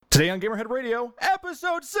Today on Gamerhead Radio,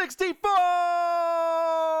 episode 64!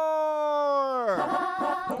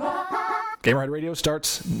 Gamerhead Radio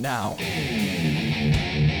starts now.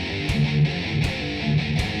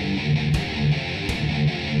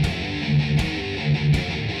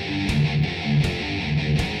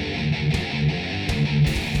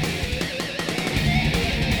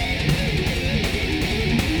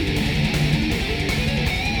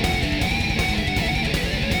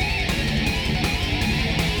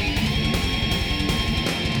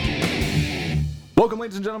 Welcome,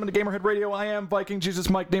 ladies and gentlemen, to Gamerhead Radio. I am Viking Jesus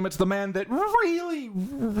Mike Nemitz, the man that really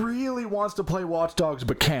wants to play Watch Dogs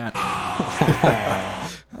but can't.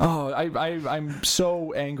 I'm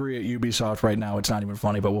so angry at Ubisoft right now. It's not even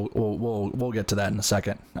funny, but we'll get to that in a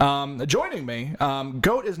second. Joining me,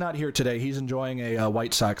 Goat is not here today. He's enjoying a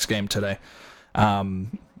White Sox game today.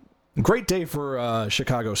 Great day for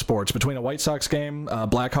Chicago sports. Between a White Sox game,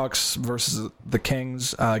 Blackhawks versus the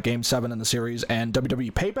Kings, Game 7 in the series, and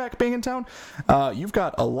WWE Payback being in town, you've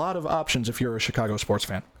got a lot of options if you're a Chicago sports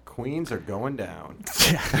fan. Queens are going down.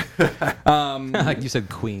 Like you said,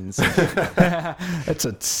 Queens. It's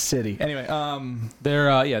a city. Anyway, there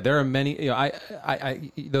are many.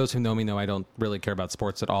 I those who know me know I don't really care about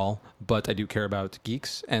sports at all, but I do care about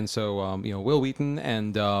geeks, and so Will Wheaton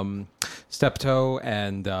and Steptoe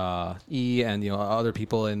and E and other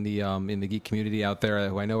people in the geek community out there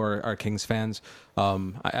who I know are Kings fans.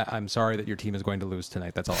 I'm sorry that your team is going to lose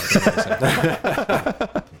tonight. That's all I can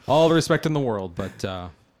say. All the respect in the world, but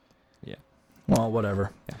yeah. Well,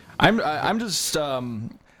 whatever. Yeah. I'm just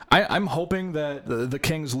I'm hoping that the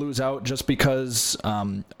Kings lose out just because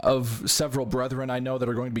of several brethren I know that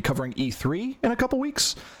are going to be covering E3 in a couple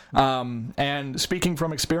weeks. And speaking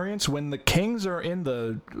from experience, when the Kings are in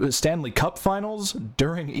the Stanley Cup Finals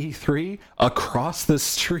during E3 across the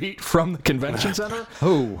street from the convention center,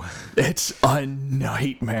 it's a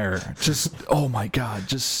nightmare. Just, oh my God,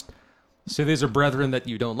 just... So these are brethren that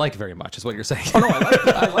you don't like very much, is what you're saying. Oh, no,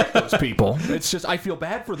 I like those people. It's just, I feel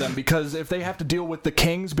bad for them because if they have to deal with the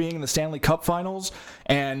Kings being in the Stanley Cup Finals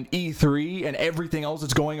and E3 and everything else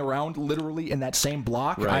that's going around literally in that same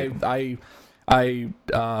block, right. I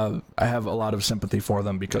have a lot of sympathy for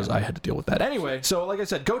them because I had to deal with that. Anyway, so like I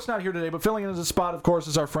said, Goat's not here today, but filling in as a spot, of course,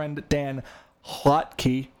 is our friend Dan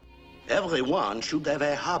Hlottke. Everyone should have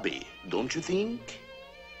a hobby, don't you think?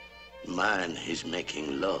 Mine is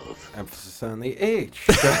making love. Emphasis on the H.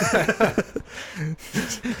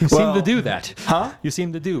 You seem to do that. Huh? You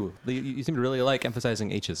seem to really like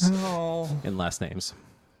emphasizing H's in last names.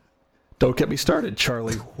 Don't get me started,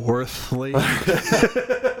 Charlie Worthley.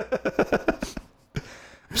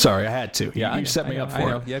 Sorry, I had to. You set me up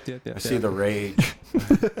for it. Yep. I see the rage.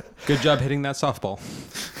 Good job hitting that softball.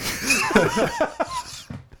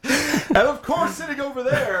 And of course, sitting over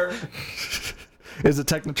there is a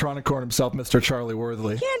Technotronicorn himself, Mr. Charlie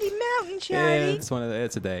Worthley. Candy Mountain, Charlie.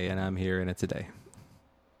 It's a day, and I'm here, and it's a day.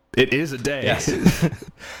 It is a day. Yes.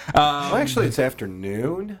 Well, actually, it's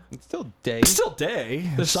afternoon. It's still day. It's still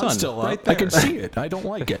day. The sun's still up. Right there. I can see it. I don't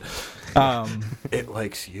like it. It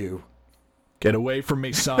likes you. Get away from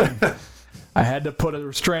me, son. I had to put a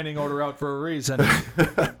restraining order out for a reason. I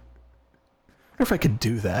wonder if I could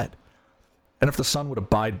do that. And if the son would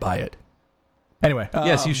abide by it. Anyway.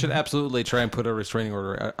 Yes, you should absolutely try and put a restraining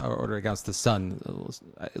order against the son.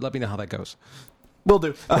 Let me know how that goes. Will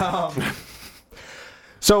do.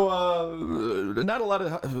 So, not a lot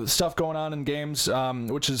of stuff going on in games,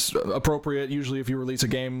 which is appropriate. Usually if you release a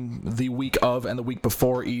game the week of and the week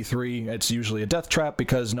before E3, it's usually a death trap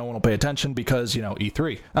because no one will pay attention because,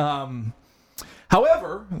 E3.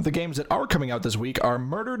 However, the games that are coming out this week are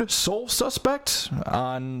Murdered Soul Suspect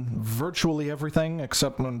on virtually everything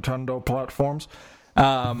except Nintendo platforms,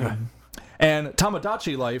 and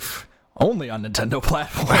Tamagotchi Life only on Nintendo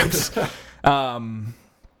platforms.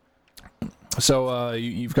 So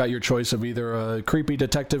you've got your choice of either a creepy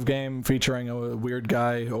detective game featuring a weird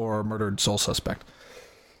guy or Murdered Soul Suspect.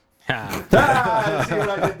 See what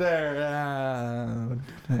I did there?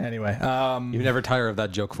 Anyway. You never tire of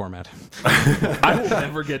that joke format. I will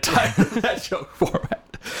never get tired of that joke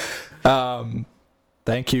format.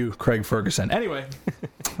 Thank you, Craig Ferguson. Anyway,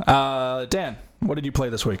 Dan, what did you play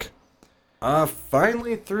this week?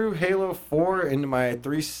 Finally threw Halo 4 into my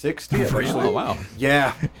 360. Oh, wow.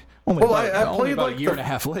 Yeah. Only about a year and a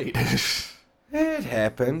half late. It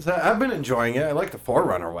happens. I've been enjoying it. I like the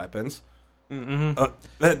Forerunner weapons. Mm-hmm.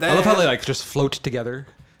 I love how they just float together.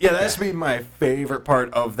 Yeah, that's been my favorite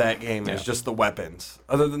part of that game is just the weapons.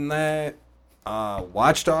 Other than that,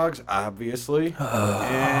 Watch Dogs, obviously,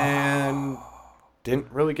 and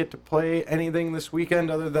didn't really get to play anything this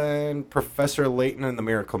weekend other than Professor Layton and the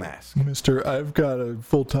Miracle Mask. Mister, I've got a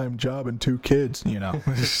full-time job and 2 kids, you know.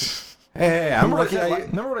 Hey, I'm Remember, lucky.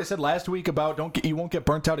 remember what I said last week about you won't get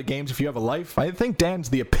burnt out at games if you have a life? I think Dan's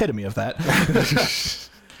the epitome of that.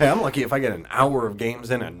 Hey, I'm lucky if I get an hour of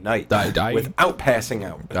games in a night without passing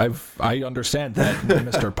out. I understand that,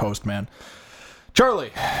 Mr. Postman.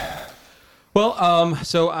 Charlie. Well,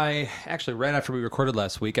 so I actually, right after we recorded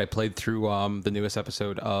last week, I played through the newest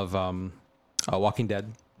episode of Walking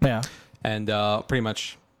Dead. Yeah. And pretty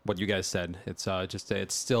much what you guys said. It's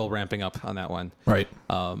it's still ramping up on that one. Right.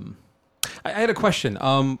 I had a question.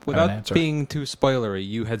 Without being too spoilery,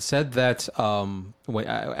 you had said that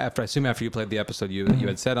after you played the episode, you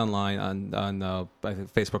had said online on I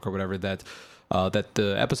think Facebook or whatever that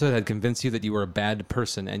the episode had convinced you that you were a bad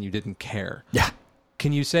person and you didn't care. Yeah.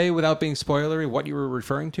 Can you say, without being spoilery, what you were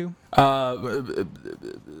referring to?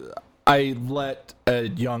 I let a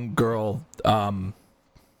young girl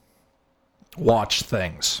watch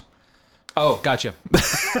things. Oh, gotcha.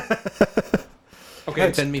 Okay,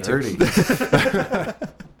 That's then me dirty. too.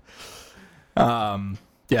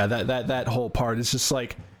 Yeah, that whole part is just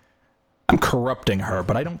like, I'm corrupting her,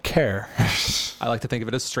 but I don't care. I like to think of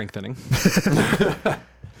it as strengthening.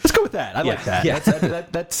 Let's go with that. I like that. Yeah.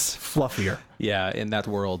 That's fluffier. Yeah, in that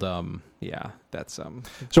world, that's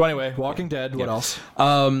So anyway, Walking Dead. What else?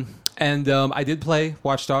 I did play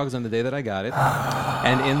Watch Dogs on the day that I got it,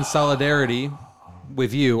 and in solidarity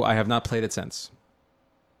with you, I have not played it since.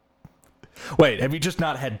 Wait, have you just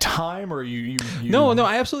not had time, or you? No,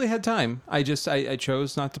 I absolutely had time. I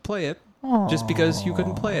chose not to play it. Just because you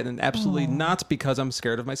couldn't play it, and absolutely not because I'm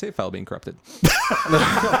scared of my save file being corrupted.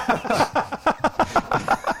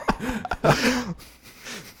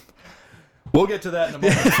 We'll get to that in a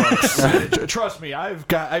moment, folks. Trust me, I've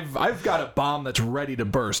got a bomb that's ready to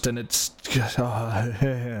burst, and it's just,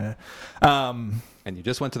 And you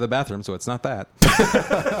just went to the bathroom, so it's not that.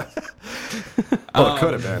 Well, it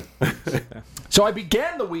could have been. So I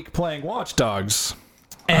began the week playing Watch Dogs,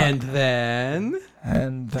 And then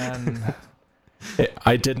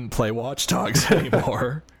I didn't play Watch Dogs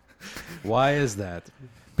anymore. why is that?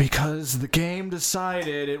 Because the game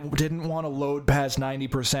decided it didn't want to load past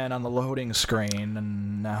 90% on the loading screen,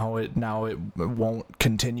 and now it won't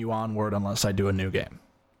continue onward unless I do a new game.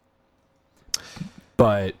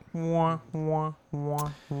 But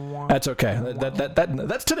that's okay.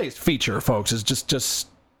 That's today's feature, folks. Is just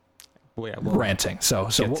ranting. So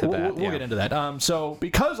we'll get into that. So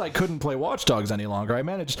because I couldn't play Watch Dogs any longer, I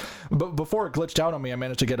managed. But before it glitched out on me, I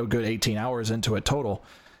managed to get a good 18 hours into it total.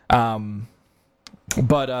 So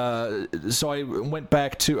I went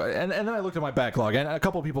back to, and then I looked at my backlog, and a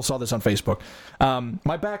couple of people saw this on Facebook.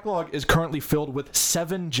 My backlog is currently filled with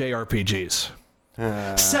 7 JRPGs.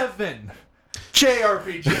 7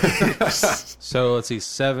 JRPGs. So let's see,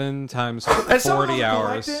 7 times 40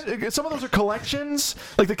 hours. Some of those are collections,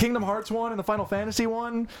 like the Kingdom Hearts one and the Final Fantasy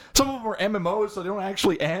one. Some of them are MMOs, so they don't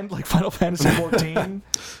actually end, like Final Fantasy 14.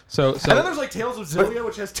 So and then there's like Tales of Xillia,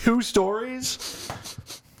 which has 2 stories.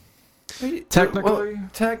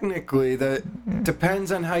 Technically, that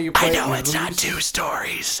depends on how you play. I know it's not 2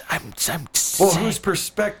 stories. I'm well, whose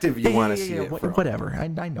perspective you want to see it from. Whatever. I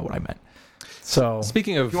know what I meant. So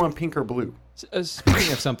speaking of, you want pink or blue?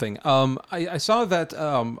 Speaking of something, I saw that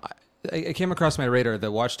I came across my radar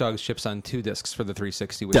that Watch Dogs ships on 2 discs for the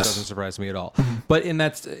 360, which doesn't surprise me at all. But in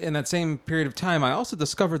that same period of time, I also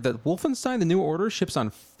discovered that Wolfenstein: The New Order ships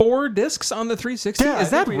on 4 discs on the 360. Yeah,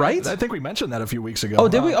 is that right? I think we mentioned that a few weeks ago. Oh,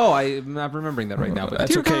 did we? Oh, I'm not remembering that right now. But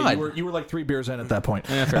that's dear okay. God. You were like 3 beers in at that point.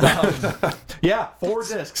 Yeah, fair enough. Yeah, 4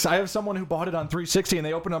 discs. I have someone who bought it on 360, and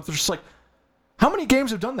they opened up. They're just like, how many games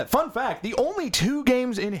have done that? Fun fact, the only 2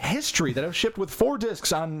 games in history that have shipped with 4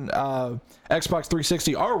 discs on Xbox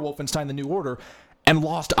 360 are Wolfenstein: The New Order and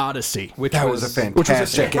Lost Odyssey. Which was a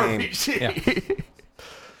fantastic game.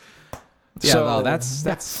 Yeah, So, no,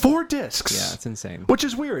 that's 4 discs. Yeah, it's insane. Which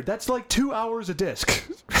is weird. That's like 2 hours a disc.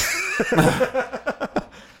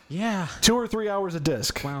 Yeah. 2 or 3 hours a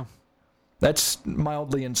disc. Wow. That's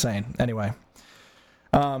mildly insane. Anyway.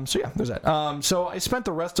 So yeah, there's that. So I spent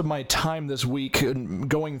the rest of my time this week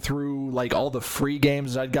going through like all the free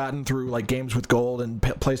games I'd gotten through, like Games with Gold and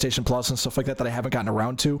PlayStation Plus and stuff like that I haven't gotten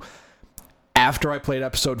around to. After I played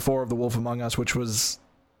episode 4 of The Wolf Among Us, which was,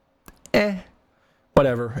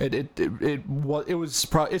 whatever. It's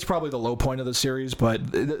probably the low point of the series,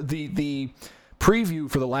 but the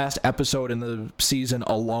preview for the last episode in the season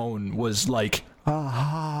alone was like,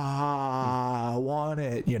 I want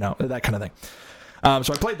it, that kind of thing.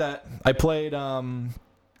 So I played that. I played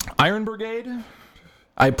Iron Brigade.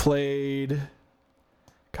 I played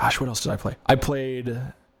Gosh, what else did I play? I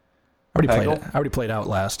already played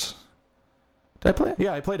Outlast. Did I play it?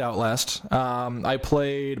 Yeah, I played Outlast. I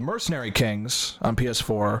played Mercenary Kings on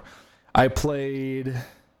PS4. I played...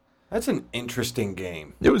 That's an interesting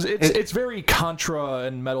game. It's very Contra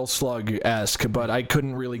and Metal Slug-esque, but I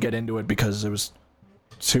couldn't really get into it because it was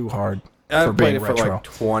too hard. I played it retro. for like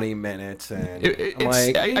 20 minutes, and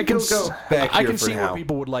I can go back here I can for see now. where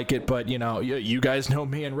people would like it, but you guys know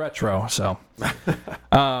me in retro, so.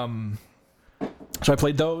 So I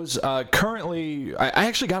played those. Currently, I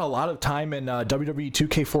actually got a lot of time in WWE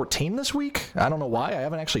 2K14 this week. I don't know why. I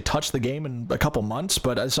haven't actually touched the game in a couple months,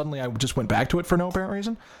 but suddenly I just went back to it for no apparent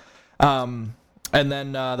reason. And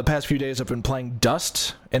then the past few days I've been playing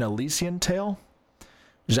Dust in Elysian Tale,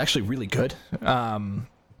 which is actually really good.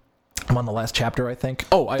 I'm on the last chapter, I think.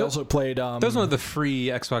 Oh, I also played... that was one of the free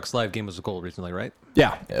Xbox Live Games of Gold recently, right?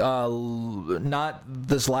 Yeah. Not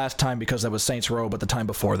this last time because that was Saints Row, but the time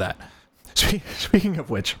before that. Speaking of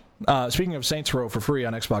which, speaking of Saints Row for free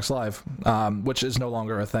on Xbox Live, which is no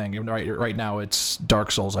longer a thing. Right now it's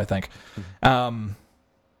Dark Souls, I think,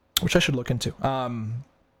 which I should look into. No,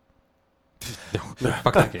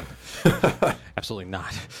 fuck that game. Absolutely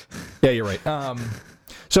not. Yeah, you're right.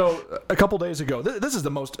 So a couple days ago, this is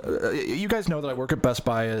the most... you guys know that I work at Best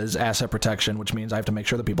Buy as asset protection, which means I have to make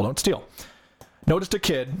sure that people don't steal. Noticed a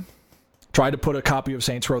kid try to put a copy of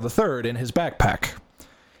Saints Row the Third in his backpack.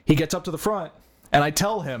 He gets up to the front, and I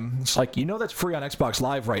tell him, it's like, that's free on Xbox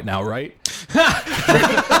Live right now, right?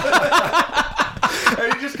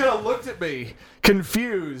 And he just kind of looked at me,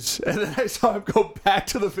 confused, and then I saw him go back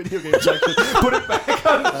to the video game section, put it back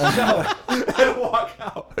on the shelf, and walk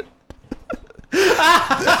out.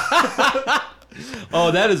 Oh,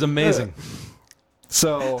 that is amazing.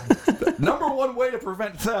 So, number one way to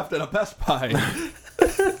prevent theft at a Best Buy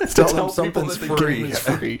is Tell to them tell people something's that the game is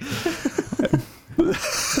free.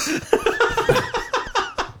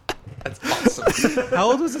 That's awesome.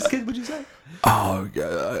 How old was this kid, would you say? Oh,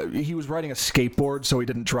 he was riding a skateboard, so he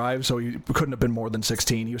didn't drive, so he couldn't have been more than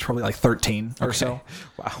 16. He was probably like 13 or so.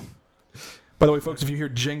 Wow. By the way, folks, if you hear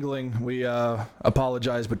jingling, we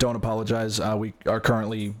apologize, but don't apologize. We are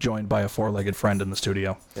currently joined by a four-legged friend in the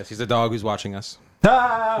studio. Yes, he's a dog who's watching us.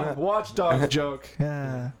 Watchdog joke.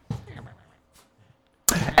 Yeah.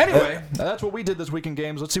 Anyway, that's what we did this week in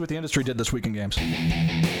games. Let's see what the industry did this week in games.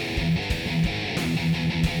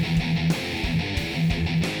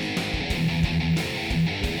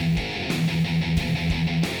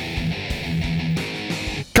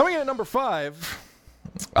 Coming in at number 5...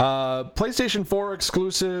 PlayStation 4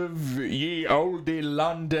 exclusive, ye olde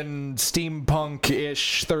London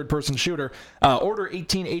steampunk-ish third-person shooter, Order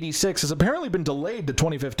 1886 has apparently been delayed to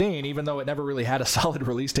 2015, even though it never really had a solid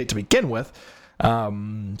release date to begin with.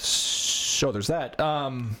 So there's that.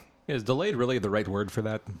 Is delayed really the right word for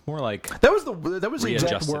that? More like that was the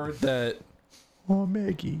exact word that. Oh,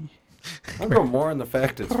 Maggie. I'll go more on the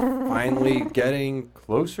fact it's finally getting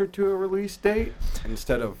closer to a release date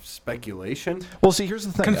instead of speculation. Well, see, here's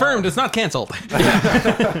the thing. Confirmed, it's not canceled.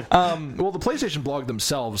 Well, the PlayStation blog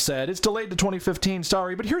themselves said, it's delayed to 2015,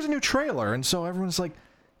 sorry, but here's a new trailer. And so everyone's like,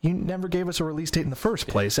 you never gave us a release date in the first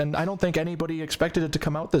place. And I don't think anybody expected it to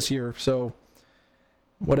come out this year, so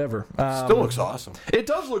whatever. Still looks awesome. It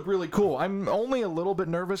does look really cool. I'm only a little bit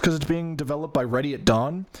nervous because it's being developed by Ready at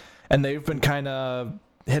Dawn, and they've been kind of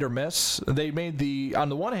hit or miss. They made on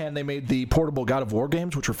the one hand, they made the portable God of War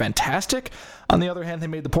games, which were fantastic. On the other hand, they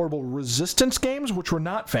made the portable Resistance games, which were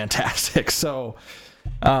not fantastic. So,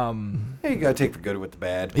 hey, you gotta take the good with the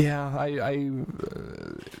bad. Yeah, I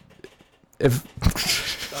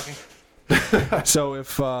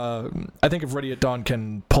think if Ready at Dawn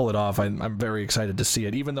can pull it off, I'm very excited to see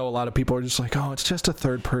it. Even though a lot of people are just like, oh, it's just a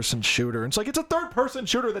third-person shooter. And it's like, it's a third-person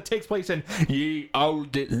shooter that takes place in ye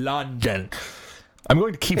olde London. I'm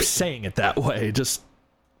going to keep saying it that way, just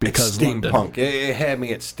because it's steampunk. It had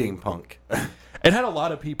me at steampunk. It had a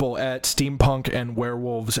lot of people at steampunk and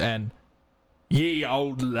werewolves and ye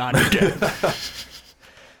olde London.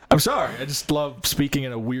 I'm sorry, I just love speaking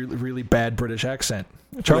in a weird, really bad British accent.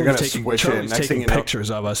 Charlie's taking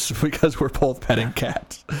pictures of us because we're both petting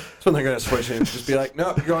cats. So they're going to switch in and just be like,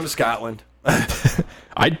 no, you're going to Scotland.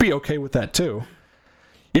 I'd be okay with that, too.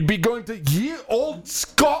 You'd be going to ye old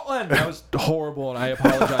Scotland. That was horrible, and I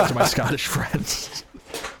apologize to my Scottish friends.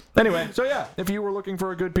 Anyway, so yeah, if you were looking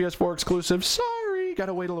for a good PS4 exclusive, sorry,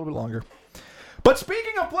 gotta wait a little bit longer. But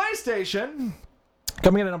speaking of PlayStation,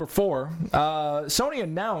 coming in at number 4, Sony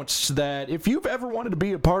announced that if you've ever wanted to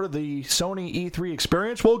be a part of the Sony E3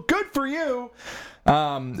 experience, well, good for you.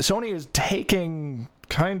 Sony is taking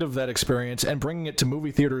kind of that experience and bringing it to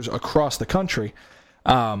movie theaters across the country.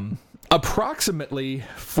 Approximately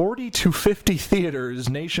 40 to 50 theaters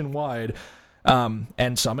nationwide,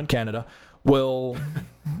 and some in Canada, will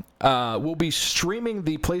be streaming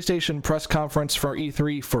the PlayStation press conference for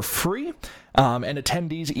E3 for free, and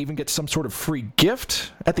attendees even get some sort of free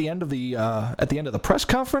gift at the end of the press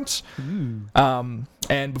conference.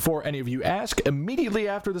 And before any of you ask, immediately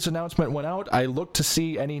after this announcement went out, I looked to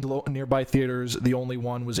see any nearby theaters. The only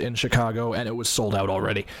one was in Chicago, and it was sold out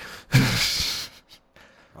already.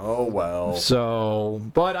 Oh, well. So,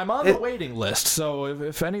 but I'm on the waiting list, so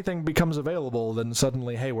if anything becomes available, then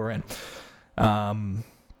suddenly, hey, we're in.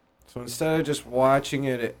 So instead of just watching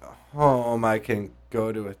it at home, I can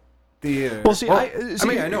go to a theater. Well, see,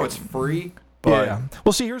 I know it's free, but... Yeah.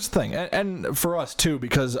 Well, see, here's the thing, and for us, too,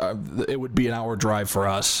 because it would be an hour drive for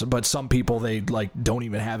us, but some people, they, don't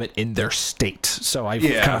even have it in their state, so I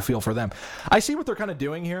kind of feel for them. I see what they're kind of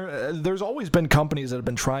doing here. There's always been companies that have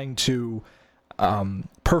been trying to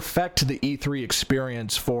perfect the E3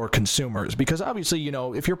 experience for consumers, because obviously,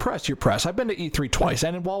 if you're press, you're press. I've been to E3 twice,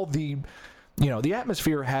 and while the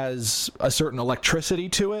atmosphere has a certain electricity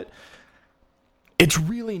to it, it's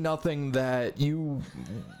really nothing that you...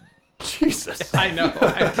 Jesus. I know.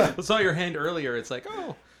 I saw your hand earlier. It's like,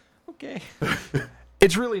 oh, okay.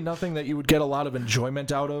 It's really nothing that you would get a lot of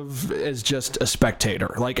enjoyment out of as just a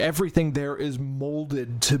spectator. Everything there is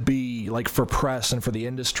molded to be for press and for the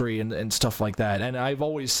industry and stuff like that. And I've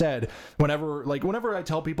always said, whenever I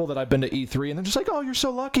tell people that I've been to E3 and they're just like, oh, you're so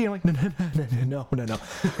lucky. I'm like, no.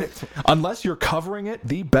 Unless you're covering it,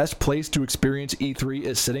 the best place to experience E3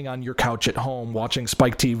 is sitting on your couch at home watching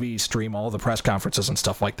Spike TV stream all the press conferences and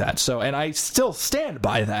stuff like that. So, and I still stand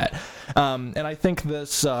by that. And I think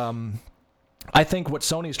this... I think what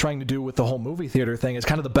Sony's trying to do with the whole movie theater thing is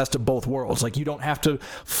kind of the best of both worlds. You don't have to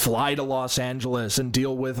fly to Los Angeles and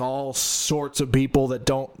deal with all sorts of people that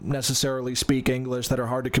don't necessarily speak English, that are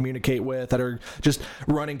hard to communicate with, that are just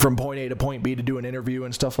running from point A to point B to do an interview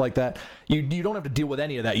and stuff like that. You don't have to deal with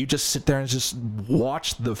any of that. You just sit there and just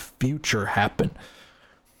watch the future happen.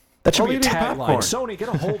 That should be a tagline. Sony, get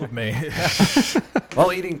a hold of me.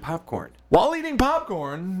 While eating popcorn. While eating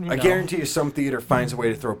popcorn. I guarantee you some theater finds a way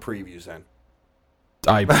to throw previews in.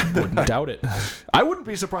 I wouldn't doubt it. I wouldn't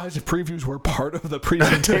be surprised if previews were part of the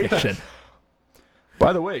presentation.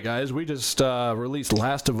 By the way, guys, we just released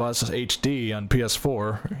Last of Us HD on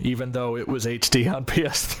PS4, even though it was HD on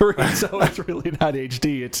PS3, so it's really not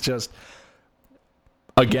HD, it's just...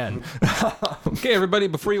 Again. Okay, everybody,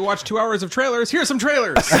 before you watch 2 hours of trailers, here's some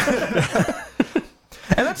trailers!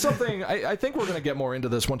 And that's something, I think we're going to get more into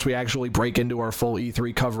this once we actually break into our full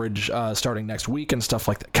E3 coverage starting next week and stuff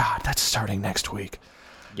like that. God, that's starting next week.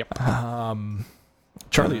 Yep.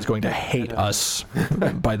 Charlie's going to hate us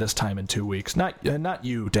by this time in 2 weeks. Not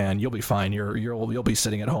you, Dan. You'll be fine. You'll be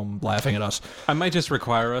sitting at home laughing at us. I might just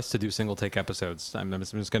require us to do single take episodes. I'm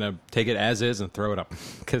just going to take it as is and throw it up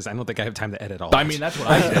because I don't think I have time to edit all. I mean, that's what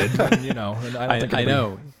I did. And, I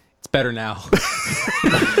know it's better now.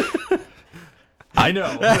 I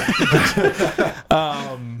know.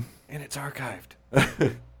 And it's archived.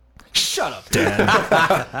 Shut up,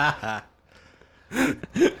 Dan.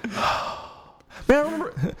 Man, I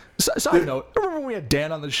remember, side note, I remember when we had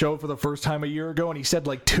Dan on the show for the first time a year ago, and he said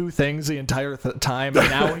 2 things the entire time, and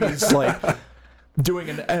now he's doing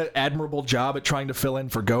an admirable job at trying to fill in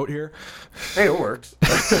for Goat here. Hey, it works.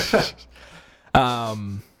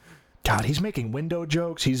 God, he's making window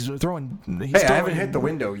jokes. He's throwing... I haven't hit the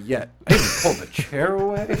window yet. I didn't pull the chair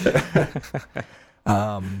away.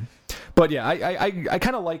 But yeah, I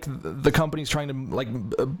kind of like the companies trying to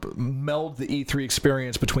meld the E3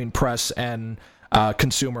 experience between press and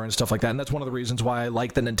consumer and stuff like that. And that's one of the reasons why I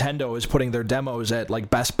like that Nintendo is putting their demos at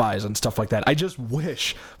Best Buys and stuff like that. I just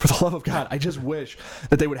wish, for the love of God,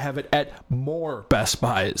 that they would have it at more Best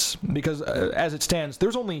Buys, because as it stands,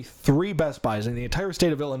 there's only 3 Best Buys in the entire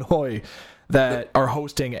state of Illinois that are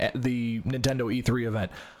hosting the Nintendo E3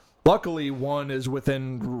 event. Luckily, one is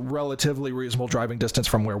within relatively reasonable driving distance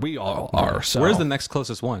from where we all are. So. Where's the next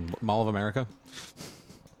closest one? Mall of America?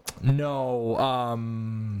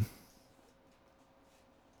 No.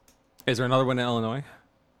 Is there another one in Illinois?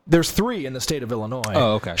 There's 3 in the state of Illinois.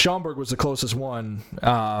 Oh, okay. Schaumburg was the closest one.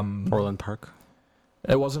 Orland Park?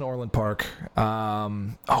 It wasn't Orland Park.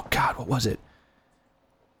 Oh, God, what was it?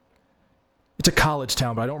 It's a college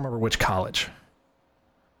town, but I don't remember which college.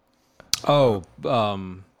 Oh,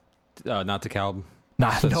 not DeKalb.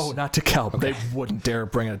 Not DeKalb. Okay. They wouldn't dare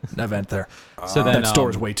bring an event there. So then, that store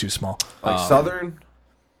is way too small. Southern?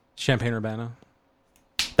 Champaign-Urbana?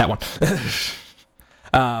 That one.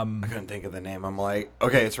 I couldn't think of the name. I'm like,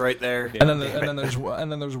 okay, it's right there. And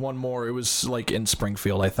then there's one more. It was like in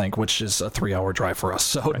Springfield, I think, which is a 3-hour drive for us.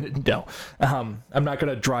 So no, I'm not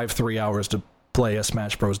gonna drive 3 hours to play a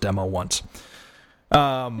Smash Bros. Demo once.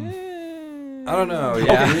 I don't know.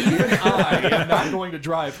 Yeah. Okay, even I am not going to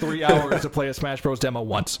drive 3 hours to play a Smash Bros. Demo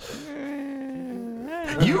once.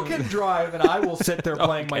 You can drive, and I will sit there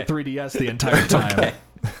playing my 3DS the entire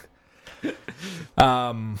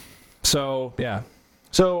time. So yeah.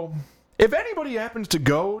 So if anybody happens to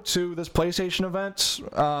go to this PlayStation event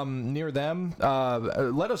near them,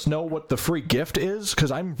 let us know what the free gift is,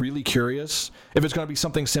 because I'm really curious if it's going to be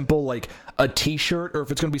something simple like a T-shirt, or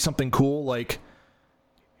if it's going to be something cool like,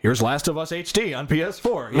 here's Last of Us HD on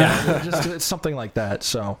PS4. Yeah, just it's something like that.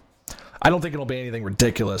 So I don't think it'll be anything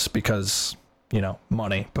ridiculous because,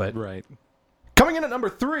 money. But Right. coming in at number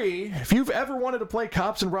 3, if you've ever wanted to play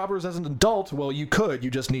cops and robbers as an adult, well, you could. You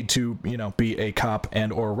just need to, be a cop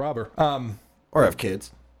and or a robber. Or have kids.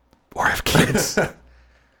 Or have kids.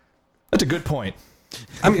 That's a good point.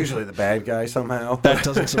 I'm usually the bad guy somehow. That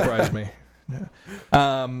doesn't surprise me.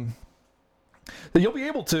 You'll be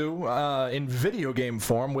able to, in video game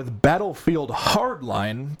form, with Battlefield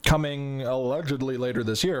Hardline coming allegedly later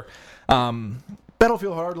this year.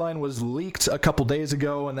 Battlefield Hardline was leaked a couple days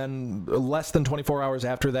ago, and then less than 24 hours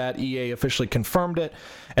after that, EA officially confirmed it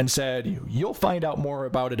and said, you'll find out more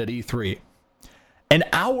about it at E3. An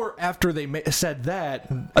hour after they said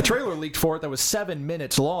that, a trailer leaked for it that was 7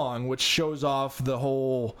 minutes long, which shows off the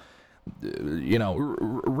whole,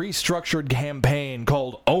 restructured campaign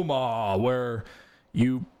called Omaha, where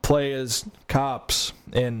you play as cops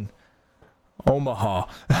in Omaha.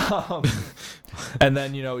 And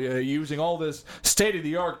then, using all this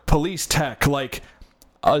state-of-the-art police tech, like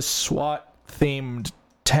a SWAT-themed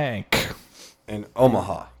tank. In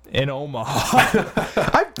Omaha.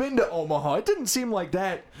 I've been to Omaha. It didn't seem like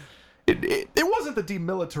that. It wasn't the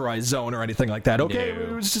demilitarized zone or anything like that, okay? No.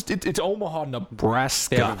 It was just, it's Omaha,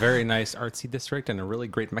 Nebraska. They have a very nice artsy district and a really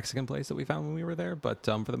great Mexican place that we found when we were there. But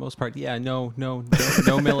for the most part, no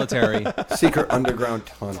military. Secret underground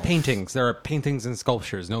tunnel. Paintings. There are paintings and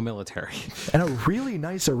sculptures, no military. And a really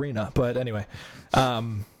nice arena. But anyway, I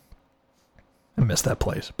missed that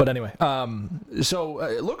place. But anyway, so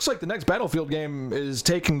it looks like the next Battlefield game is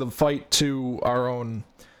taking the fight to our own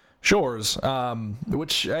shores,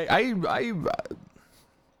 which I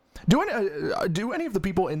do any of the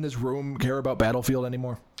people in this room care about Battlefield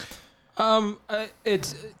anymore?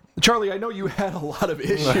 It's Charlie, I know you had a lot of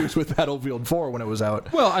issues with Battlefield 4 when it was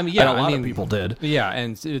out. well, I mean, yeah, And a lot of people did. Yeah,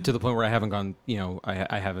 and to the point where I haven't gone,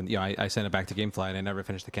 I haven't, I sent it back to GameFly and I never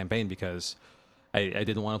finished the campaign because I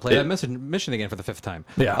didn't want to play that mission again for the 5th time.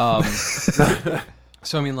 Yeah.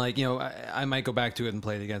 So, I mean, I might go back to it and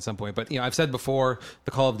play it again at some point. But, I've said before, the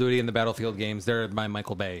Call of Duty and the Battlefield games, they're my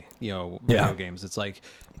Michael Bay, video games. It's like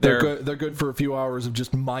They're good. They're good for a few hours of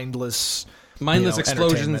just mindless explosions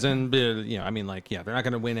entertainment. and, they're not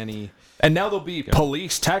going to win any. And now there'll be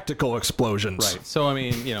police tactical explosions. Right. So, I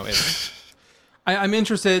mean, it's... I'm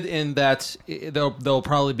interested in that. There'll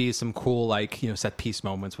probably be some cool, set piece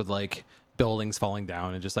moments with, buildings falling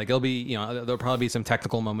down and just it'll be there'll probably be some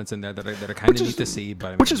technical moments in there that are kind of neat to see,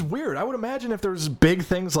 but which is weird. I would imagine if there's big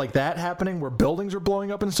things like that happening where buildings are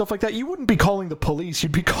blowing up and stuff like that, you wouldn't be calling the police,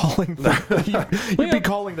 you'd be calling be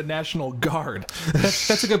calling the National Guard.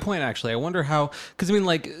 That's a good point, actually. I wonder how, because I mean,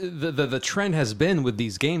 the trend has been with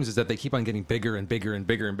these games is that they keep on getting bigger and bigger and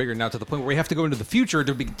bigger and bigger, now to the point where we have to go into the future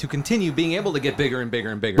to continue being able to get bigger and bigger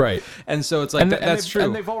and bigger, right? And so it's that's true,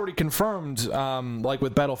 and they've already confirmed,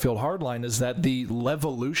 with Battlefield Hardline, is that the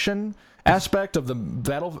Levolution aspect of the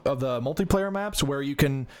multiplayer maps, where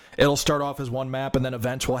it'll start off as one map and then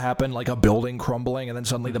events will happen, like a building crumbling, and then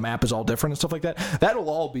suddenly the map is all different and stuff like that. That'll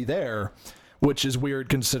all be there, which is weird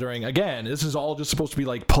considering, again, this is all just supposed to be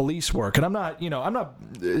like police work. And I'm not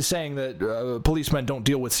saying that policemen don't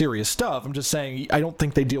deal with serious stuff. I'm just saying I don't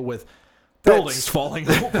think they deal with buildings falling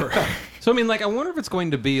over. So I mean, I wonder if it's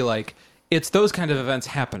going to be it's those kind of events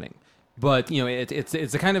happening. But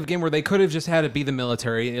it's the kind of game where they could have just had it be the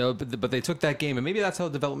military, but they took that game, and maybe that's how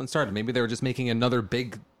the development started. Maybe they were just making another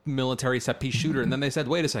big military set piece shooter, and then they said,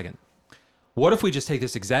 "Wait a second, what if we just take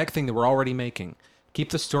this exact thing that we're already making,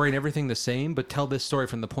 keep the story and everything the same, but tell this story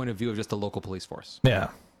from the point of view of just a local police force?" Yeah,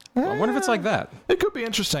 I wonder if it's like that. It could be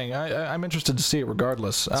interesting. I'm interested to see it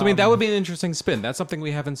regardless. So I mean, that would be an interesting spin. That's something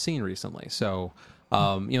we haven't seen recently. So.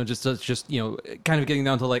 Just kind of getting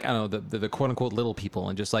down to I don't know, the quote unquote little people,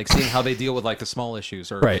 and just seeing how they deal with the small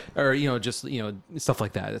issues, or right, or just stuff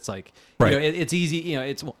like that. It's right. It's easy.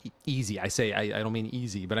 It's easy. I say I don't mean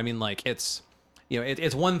easy, but I mean it's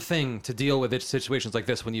it's one thing to deal with situations like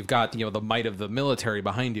this when you've got the might of the military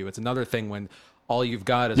behind you. It's another thing when all you've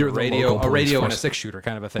got is You're a the radio local police and a force. 6-shooter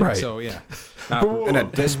kind of a thing. Right. So yeah, And a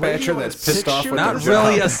dispatcher that's pissed off with not their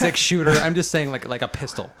really job. a 6-shooter. I'm just saying like a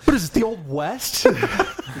pistol. What is it, the Old West?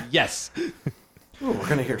 Yes. Ooh, we're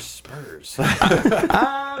gonna hear Spurs.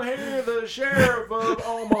 I'm here, the sheriff of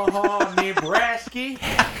Omaha, Nebraska.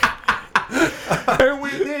 And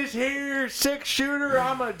with this here 6-shooter,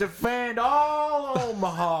 I'm going to defend all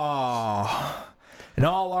Omaha and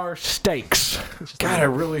all our stakes. God, I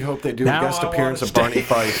really hope they do Now a guest I appearance wanna of Barney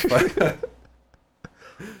Fife.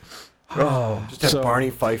 Just have So-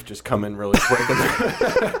 Barney Fife just come in really quick.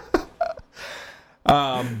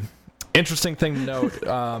 Interesting thing to note,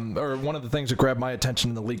 or one of the things that grabbed my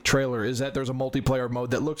attention in the leaked trailer is that there's a multiplayer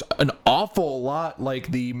mode that looks an awful lot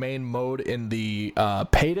like the main mode in the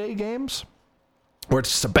Payday games, where it's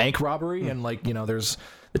just a bank robbery and there's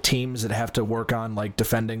the teams that have to work on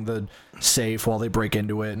defending the safe while they break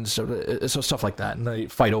into it and so stuff like that, and they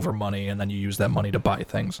fight over money and then you use that money to buy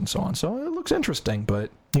things and so on. So it looks interesting,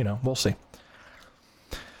 but we'll see.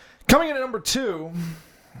 Coming in at number 2.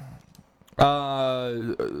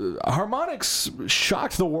 Harmonix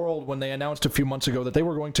shocked the world when they announced a few months ago that they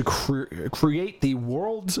were going to create the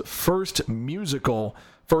world's first musical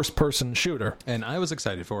first-person shooter. And I was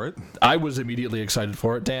excited for it. I was immediately excited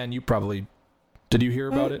for it. Dan, did you hear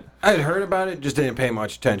about it? I'd heard about it, just didn't pay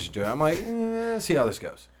much attention to it. I'm like, see how this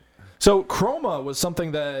goes. So Chroma was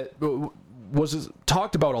something that was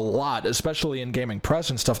talked about a lot, especially in gaming press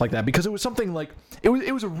and stuff like that, because it was something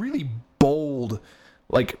it was a really bold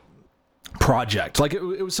project.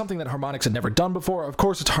 It was something that Harmonix had never done before. Of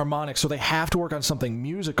course, it's Harmonix, so they have to work on something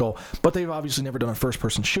musical, but they've obviously never done a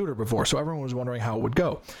first-person shooter before, so everyone was wondering how it would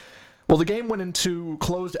go. Well, the game went into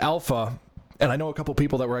closed alpha, and I know a couple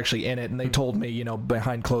people that were actually in it, and they told me,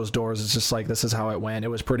 behind closed doors, it's just this is how it went. It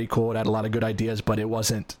was pretty cool. It had a lot of good ideas, but it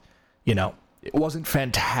wasn't, it wasn't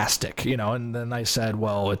fantastic, and then I said,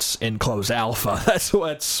 well, it's in closed alpha. That's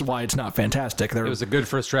why it's not fantastic. It was a good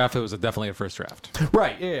first draft. It was definitely a first draft.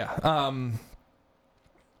 Right, yeah.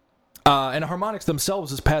 And Harmonix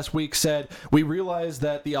themselves this past week said, we realized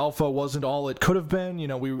that the alpha wasn't all it could have been.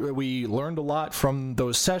 We learned a lot from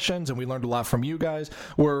those sessions, and we learned a lot from you guys.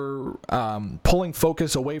 We're pulling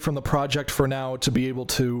focus away from the project for now to be able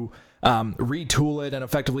to retool it and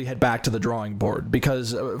effectively head back to the drawing board.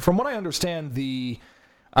 Because from what I understand, the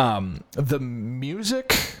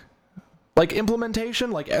music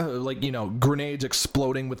implementation, grenades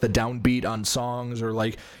exploding with the downbeat on songs, or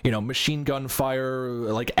machine gun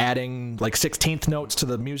fire, adding 16th notes to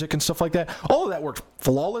the music and stuff like that. All of that worked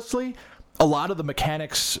flawlessly. A lot of the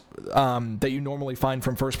mechanics that you normally find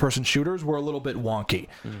from first-person shooters were a little bit wonky,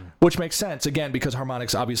 which makes sense, again, because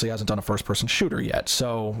Harmonix obviously hasn't done a first-person shooter yet.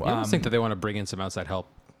 So I almost think that they want to bring in some outside help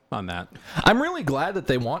on that. I'm really glad that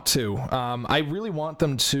they want to. I really want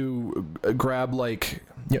them to grab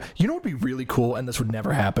you know what would be really cool, and this would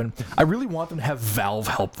never happen? I really want them to have Valve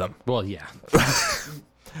help them. Well, yeah.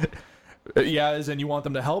 Yeah, as in you want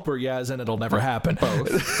them to help, or yeah, as in it'll never happen? Both.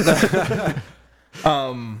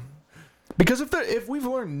 Because if we've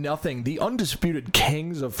learned nothing, the undisputed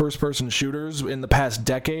kings of first-person shooters in the past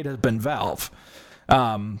decade has been Valve.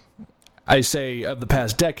 I say of the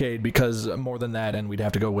past decade because more than that, and we'd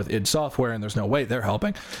have to go with id Software, and there's no way they're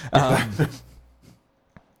helping.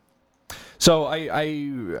 So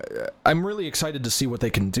I'm really excited to see what they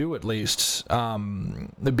can do, at least,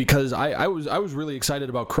 because I was really excited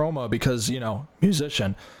about Chroma because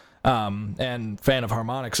musician and fan of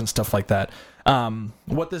Harmonix and stuff like that.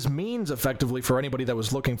 What this means effectively for anybody that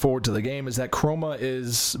was looking forward to the game is that Chroma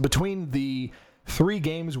is between the 3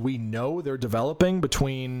 games we know they're developing,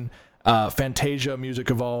 between Fantasia, Music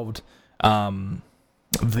Evolved,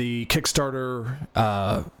 the Kickstarter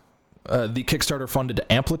funded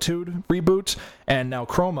Amplitude reboot, and now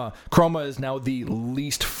Chroma. Chroma is now the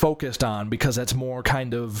least focused on because that's more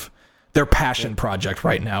kind of their passion project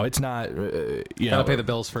right now. It's not, Gotta pay the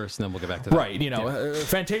bills first, and then we'll get back to that. Right,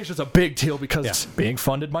 Fantasia's a big deal because it's being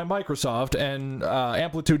funded by Microsoft, and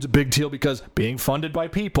Amplitude's a big deal because being funded by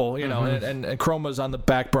people, and Chroma's on the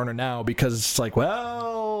back burner now because it's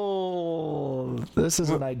this is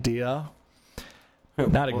an idea.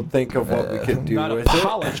 We'll think of what we could do not with a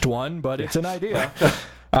polished one, but it's an idea.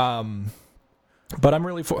 But I'm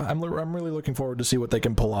really looking forward to see what they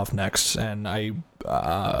can pull off next, and I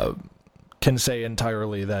can say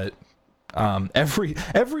entirely that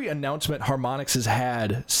every announcement Harmonix has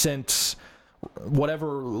had since whatever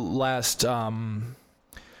last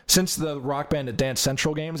since the Rock Band at Dance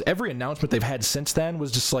Central games, every announcement they've had since then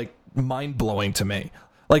was just mind blowing to me.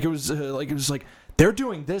 It was they're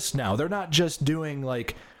doing this now. They're not just doing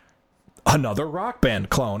like another Rock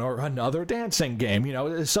Band clone or another dancing game. You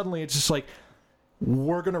know, suddenly it's just like,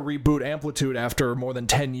 we're going to reboot Amplitude after more than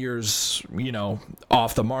 10 years, you know,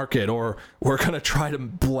 off the market, or we're going to try to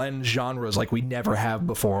blend genres like we never have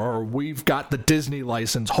before, or we've got the Disney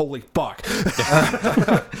license. Holy fuck.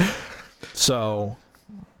 So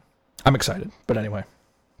I'm excited. But anyway,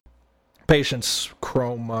 patience,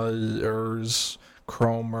 chromers.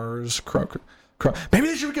 Maybe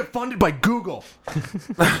they should get funded by Google.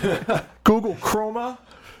 Google Chroma?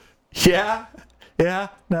 Yeah? Yeah?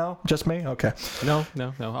 No? Just me? Okay. No.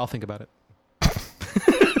 I'll think about it.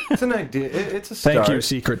 It's an idea. It's a start. Thank you,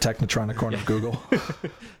 secret Technotronic corner of Google.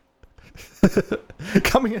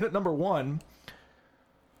 Coming in at number 1,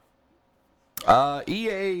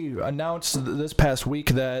 EA announced this past week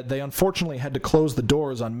that they unfortunately had to close the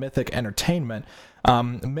doors on Mythic Entertainment.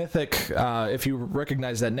 Mythic, if you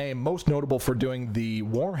recognize that name, most notable for doing the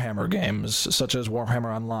Warhammer games, such as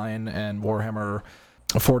Warhammer Online and Warhammer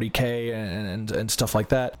 40K and stuff like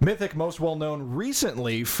that. Mythic, most well known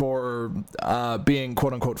recently for being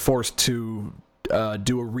quote-unquote forced to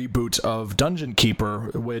do a reboot of Dungeon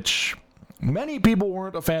Keeper, which many people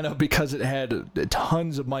weren't a fan of because it had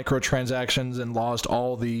tons of microtransactions and lost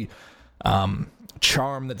all the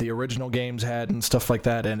charm that the original games had and stuff like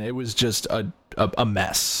that, and it was just a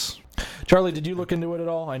mess. Charlie, did you look into it at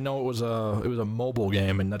all? I know it was a mobile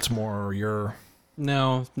game, and that's more your...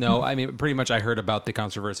 No. I mean, pretty much I heard about the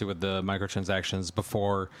controversy with the microtransactions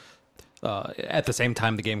before, at the same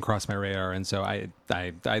time the game crossed my radar, and so I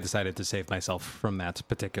decided to save myself from that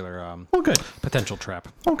particular potential trap.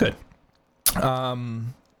 Oh, good.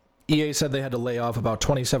 EA said they had to lay off about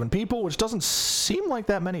 27 people, which doesn't seem like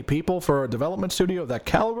that many people for a development studio of that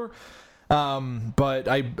caliber. But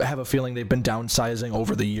I have a feeling they've been downsizing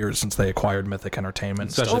over the years since they acquired Mythic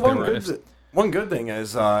Entertainment. One good thing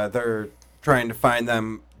is they're trying to find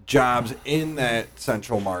them jobs in that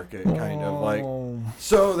central market, kind of like.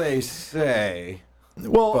 So they say.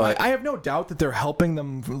 Well, I have no doubt that they're helping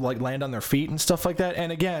them like land on their feet and stuff like that.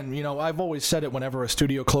 And again, you know, I've always said it whenever a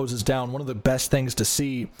studio closes down, one of the best things to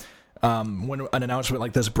see when an announcement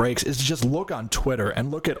like this breaks is to just look on Twitter and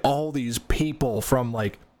look at all these people from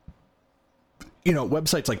like, you know,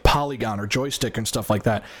 websites like Polygon or Joystick and stuff like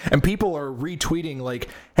that. And people are retweeting like,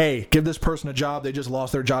 hey, give this person a job, they just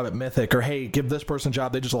lost their job at Mythic, or hey, give this person a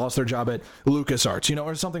job, they just lost their job at LucasArts, you know,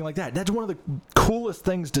 or something like that. That's one of the coolest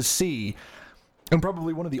things to see. And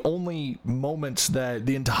probably one of the only moments that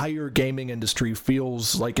the entire gaming industry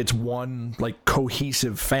feels like it's one like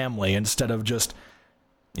cohesive family instead of just,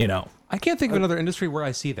 you know. I can't think of another industry where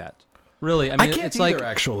I see that. Really, I mean, can't it's either, like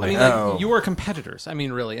actually. I mean, like, you are competitors. I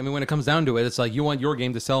mean, really. I mean, when it comes down to it, it's like you want your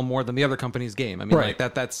game to sell more than the other company's game. I mean, right.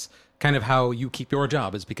 like that's kind of how you keep your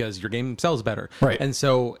job, is because your game sells better. Right. And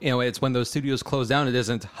so, you know, it's when those studios close down, it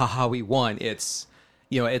isn't haha we won. It's,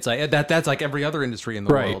 you know, it's like that's like every other industry in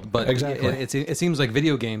the world. But exactly. It seems like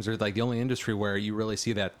video games are like the only industry where you really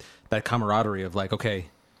see that camaraderie of like, okay,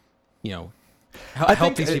 you know,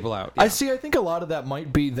 help these people out. Yeah. I think a lot of that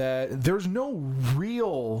might be that there's no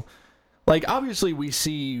real, like, obviously we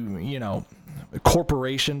see, you know,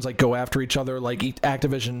 corporations like go after each other, like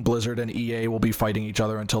Activision, Blizzard, and EA will be fighting each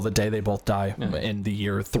other until the day they both die in the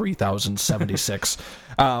year 3076.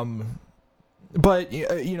 But,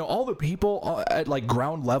 you know, all the people at, like,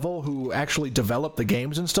 ground level who actually develop the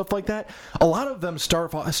games and stuff like that, a lot of them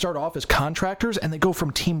start off as contractors, and they go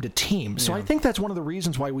from team to team. So I think that's one of the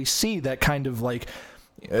reasons why we see that kind of, like,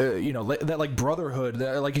 you know, that, like, brotherhood,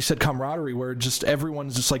 like you said, camaraderie, where just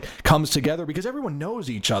everyone's just, like, comes together because everyone knows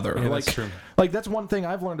each other. Yeah, like, that's true. Like, that's one thing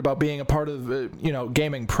I've learned about being a part of, you know,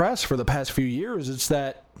 gaming press for the past few years. It's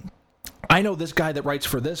that I know this guy that writes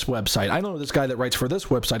for this website. I know this guy that writes for this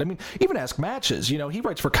website. I mean, even Ask Matches, you know, he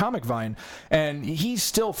writes for Comic Vine, and he's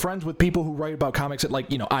still friends with people who write about comics at, like,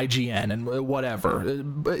 you know, IGN and whatever.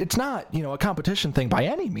 It's not, you know, a competition thing by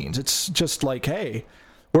any means. It's just like, hey,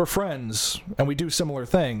 we're friends, and we do similar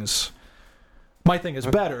things. My thing is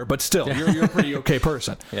better, but still, you're a pretty okay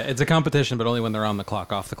person. Yeah, it's a competition, but only when they're on the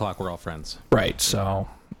clock. Off the clock, we're all friends. Right, so...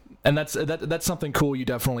 And that's something cool you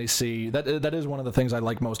definitely see. That is one of the things I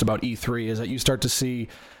like most about E3 is that you start to see,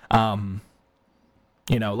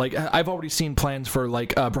 you know, like I've already seen plans for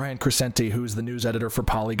like Brian Crescenti, who's the news editor for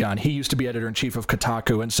Polygon. He used to be editor-in-chief of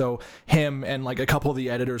Kotaku, and so him and like a couple of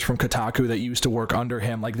the editors from Kotaku that used to work under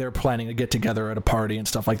him, like they're planning to get together at a party and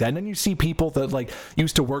stuff like that. And then you see people that like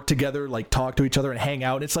used to work together, like talk to each other and hang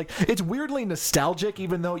out. It's like it's weirdly nostalgic,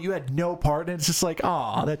 even though you had no part. And it's just like,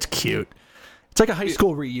 oh, that's cute. It's like a high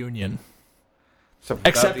school reunion,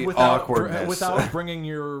 except without bringing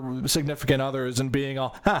your significant others and being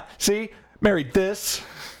all, see, married this.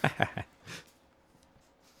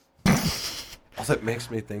 All that makes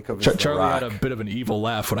me think of is The Charlie Rock. had a bit of an evil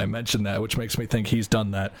laugh when I mentioned that, which makes me think he's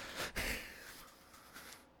done that.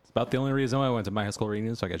 It's about the only reason why I went to my high school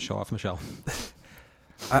reunion, so I could show off Michelle.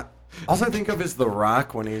 All I think of is The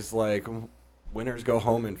Rock when he's like, winners go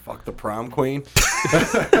home and fuck the prom queen.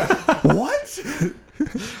 What?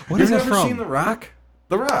 What You've is that never from? seen The Rock?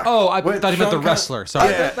 The Rock. Oh, I With thought you meant the Sean wrestler.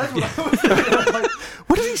 Sorry. Yeah. That's what I was thinking. I'm like,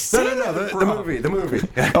 what did he say? No, the movie.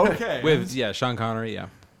 Okay. With Sean Connery, yeah.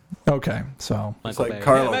 Okay, so It's Michael like Bay.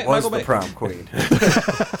 Carla Yeah, was Michael the Bay. prom queen.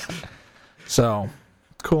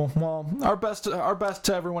 cool. Well, our best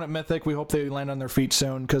to everyone at Mythic. We hope they land on their feet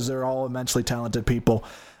soon because they're all immensely talented people.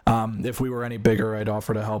 If we were any bigger, I'd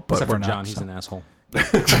offer to help, but Except we're for not. John, so. he's an asshole.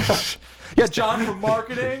 Yeah, John from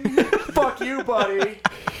marketing. Fuck you, buddy.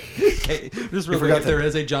 Hey, just really, forgot if there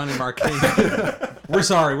is a John in marketing, we're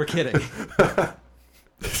sorry, we're kidding.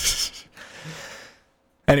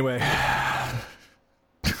 Anyway.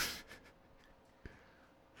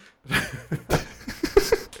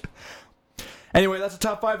 Anyway, that's the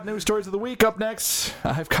top 5 news stories of the week. Up next,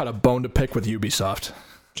 I've got a bone to pick with Ubisoft.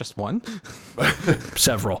 Just one?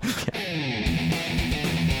 Several.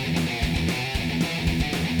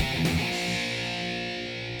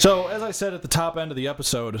 So, as I said at the top end of the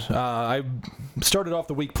episode, I started off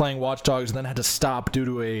the week playing Watch Dogs and then had to stop due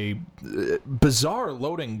to a bizarre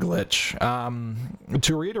loading glitch.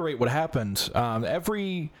 To reiterate what happened,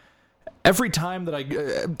 every time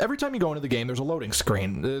you go into the game, there's a loading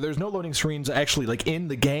screen. There's no loading screens actually like in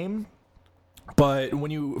the game, but when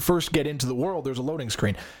you first get into the world, there's a loading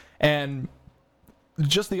screen. And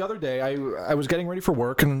just the other day, I was getting ready for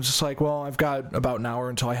work, and I'm just like, well, I've got about an hour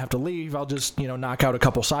until I have to leave. I'll just, knock out a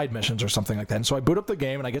couple side missions or something like that. And so I boot up the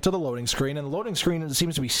game, and I get to the loading screen, and the loading screen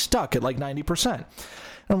seems to be stuck at like 90%. And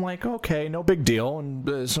I'm like, okay, no big deal.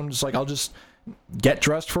 And so I'm just like, I'll just get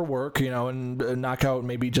dressed for work, and knock out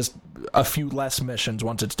maybe just a few less missions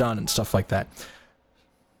once it's done and stuff like that.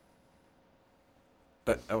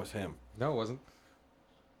 That was him. No, it wasn't.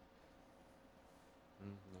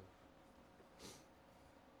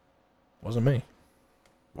 Wasn't me.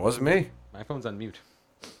 Wasn't me. My phone's on mute.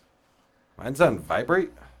 Mine's on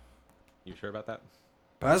vibrate. You sure about that?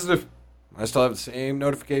 Positive. I still have the same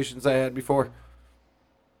notifications I had before.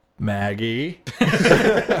 Maggie.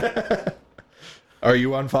 Are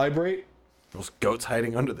you on vibrate? Those goats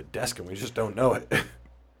hiding under the desk and we just don't know it.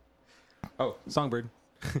 Oh, Songbird.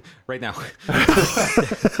 Right now.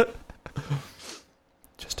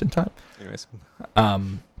 Just in time. Anyways.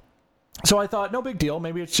 So I thought, no big deal.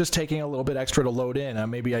 Maybe it's just taking a little bit extra to load in.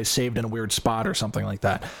 Maybe I saved in a weird spot or something like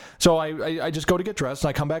that. So I just go to get dressed, and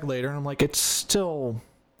I come back later, and I'm like, it's still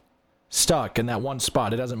stuck in that one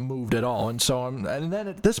spot. It hasn't moved at all. And so and then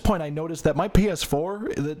at this point, I noticed that my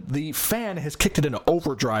PS4, the fan has kicked it into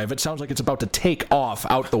overdrive. It sounds like it's about to take off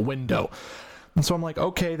out the window. And so I'm like,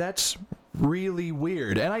 okay, that's really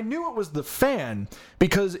weird. And I knew it was the fan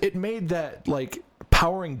because it made that, like,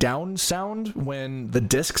 powering down sound when the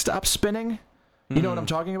disc stops spinning. You know what I'm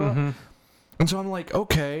talking about? Mm-hmm. And so I'm like,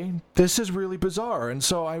 okay, this is really bizarre. And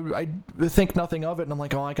so I think nothing of it, and I'm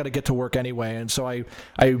like, oh, I got to get to work anyway. And so I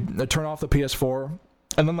turn off the PS4,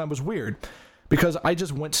 and then that was weird because I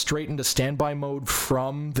just went straight into standby mode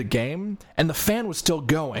from the game, and the fan was still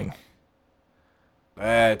going.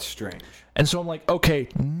 That's strange. And so I'm like, okay,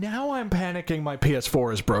 now I'm panicking my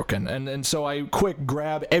PS4 is broken. And so I quick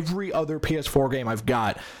grab every other PS4 game I've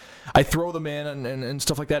got. I throw them in and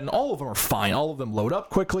stuff like that, and all of them are fine. All of them load up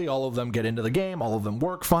quickly. All of them get into the game. All of them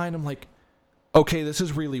work fine. I'm like, okay, this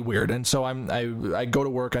is really weird. And so I go to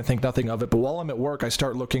work. I think nothing of it. But while I'm at work, I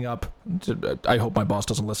start looking up. I hope my boss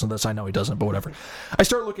doesn't listen to this. I know he doesn't, but whatever. I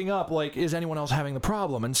start looking up, like, is anyone else having the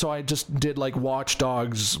problem? And so I just did, like, Watch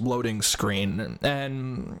Dogs loading screen.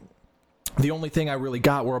 And the only thing I really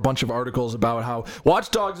got were a bunch of articles about how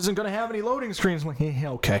Watch Dogs isn't going to have any loading screens. I'm like,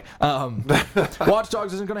 yeah, okay. Watch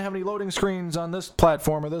Dogs isn't going to have any loading screens on this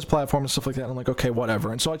platform or this platform and stuff like that. And I'm like, okay,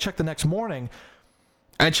 whatever. And so I checked the next morning.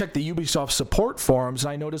 I checked the Ubisoft support forums,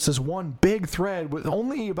 and I noticed this one big thread with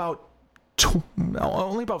only about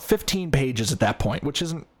 15 pages at that point, which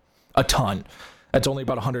isn't a ton. That's only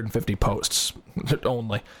about 150 posts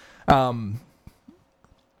only. And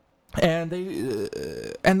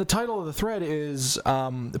the title of the thread is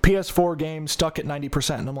the PS4 game stuck at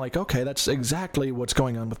 90%. And I'm like, okay, that's exactly what's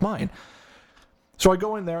going on with mine. So I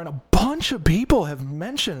go in there, and a bunch of people have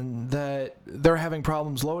mentioned that they're having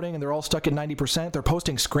problems loading, and they're all stuck at 90%. They're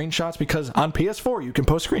posting screenshots because on PS4 you can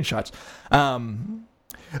post screenshots.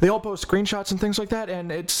 they all post screenshots and things like that,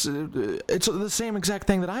 and it's the same exact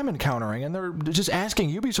thing that I'm encountering, and they're just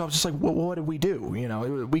asking Ubisoft, just like, well, what did we do? You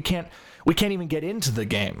know, we can't even get into the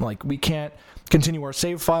game. Like, we can't continue our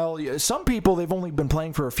save file. Some people, they've only been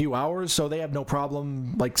playing for a few hours, so they have no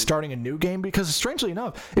problem like starting a new game, because strangely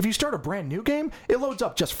enough, if you start a brand new game, it loads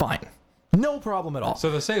up just fine. No problem at all. So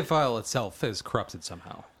the save file itself is corrupted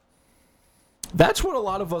somehow. That's what a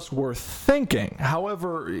lot of us were thinking.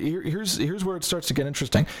 However, here's where it starts to get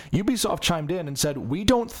interesting. Ubisoft chimed in and said, we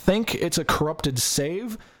don't think it's a corrupted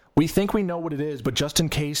save. We think we know what it is, but just in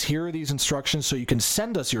case, here are these instructions so you can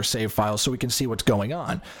send us your save file so we can see what's going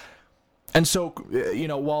on. And so, you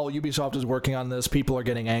know, while Ubisoft is working on this, people are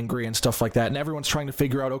getting angry and stuff like that, and everyone's trying to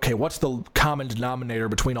figure out, okay, what's the common denominator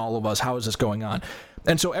between all of us? How is this going on?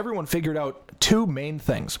 And so everyone figured out two main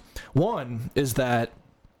things. One is that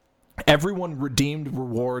everyone redeemed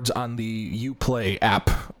rewards on the Uplay app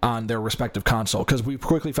on their respective console, because we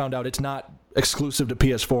quickly found out it's not exclusive to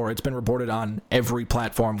PS4. It's been reported on every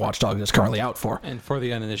platform Watch Dogs is currently out for. And for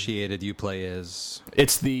the uninitiated, Uplay is...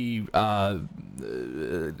 It's the... on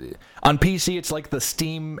PC, it's like the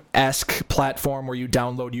Steam-esque platform where you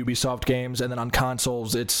download Ubisoft games, and then on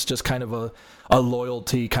consoles, it's just kind of a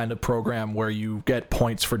loyalty kind of program where you get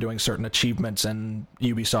points for doing certain achievements in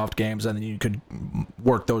Ubisoft games, and then you could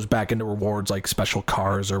work those back into rewards like special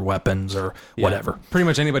cars or weapons or whatever. Pretty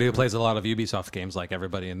much anybody who plays a lot of Ubisoft games, like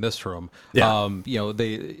everybody in this room, you know,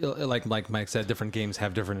 they, like Mike said, different games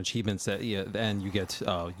have different achievements that, and you get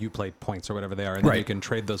Uplay points or whatever they are, and then you can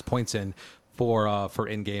trade those points in for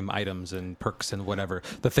in-game items and perks and whatever.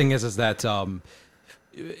 The thing is that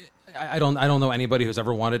I don't know anybody who's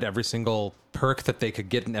ever wanted every single perk that they could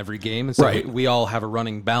get in every game, and so we all have a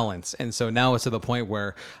running balance. And so now it's to the point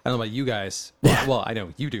where, I don't know about you guys, well, I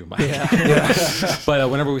know you do, Mike. But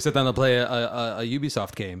whenever we sit down to play a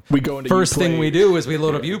Ubisoft game, we go into first Uplay. thing we do is we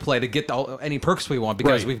load up Uplay to get any perks we want,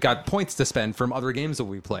 because we've got points to spend from other games that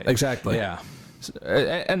we play. Exactly. Yeah.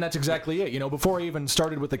 And that's exactly it. You know, before I even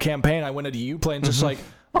started with the campaign, I went into Uplay and just like,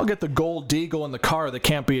 I'll get the gold deagle in the car that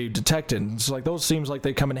can't be detected. And it's like, those seems like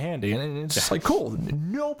they come in handy. And it's just like, cool,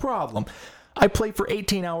 no problem. I played for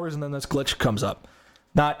 18 hours and then this glitch comes up.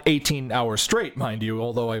 Not 18 hours straight, mind you,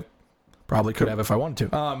 although I probably could have if I wanted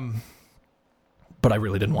to. But I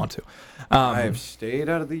really didn't want to. I've stayed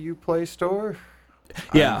out of the Uplay store.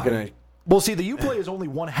 Yeah. Well, see, the Uplay is only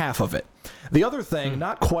one half of it. The other thing,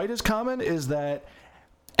 not quite as common, is that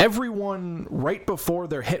everyone right before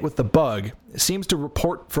they're hit with the bug seems to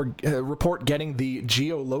report getting the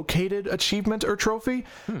geolocated achievement or trophy,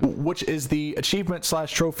 which is the achievement /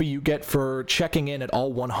 trophy you get for checking in at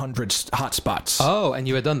all 100 hotspots. Oh, and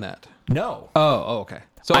you had done that? No. Oh, okay.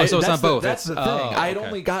 So it's not both. That's the thing. I had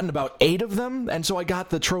only gotten about 8 of them, and so I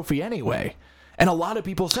got the trophy anyway. And a lot of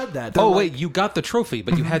people said that. They're wait, you got the trophy,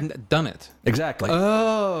 but you hadn't done it. Exactly.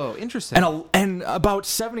 Oh, interesting. And about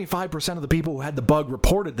 75% of the people who had the bug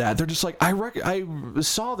reported that. They're just like, I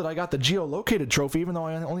saw that I got the geolocated trophy, even though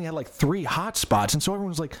I only had like 3 hotspots. And so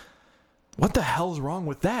everyone's like, what the hell's wrong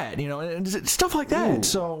with that? You know, and stuff like that. Ooh.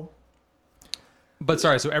 So... But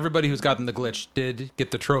sorry, so everybody who's gotten the glitch did get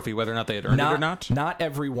the trophy, whether or not they had earned it or not? Not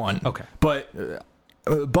everyone. Okay. But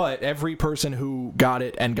every person who got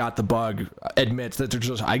it and got the bug admits that they're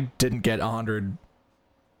just, I didn't get 100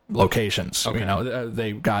 locations. Okay. You know,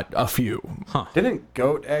 they got a few. Huh. Didn't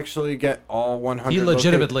Goat actually get all 100? He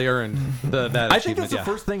legitimately earned that I think that's the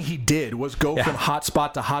first thing he did was go from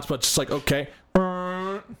hotspot to hotspot, just like, okay,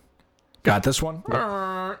 got this one,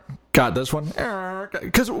 got this one.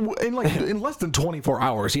 Because in less than 24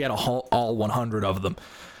 hours, he had all 100 of them.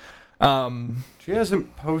 She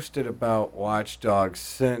hasn't posted about Watch Dogs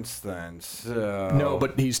since then, so... No,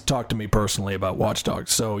 but he's talked to me personally about Watch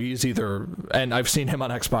Dogs, so he's either... And I've seen him on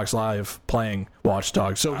Xbox Live playing Watch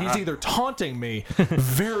Dogs, so he's either taunting me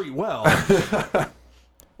very well,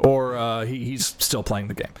 or he's still playing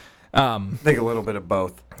the game. I think a little bit of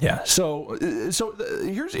both. Yeah, so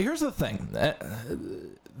here's the thing.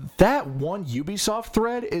 That one Ubisoft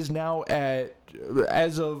thread is now at...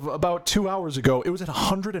 As of about 2 hours ago, it was at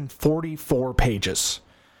 144 pages,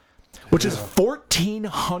 which is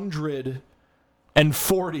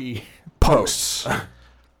 1,440 posts.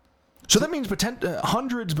 So that means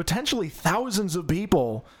hundreds, potentially thousands of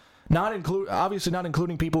people, obviously not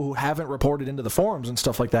including people who haven't reported into the forums and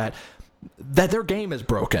stuff like that, that their game is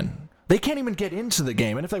broken. They can't even get into the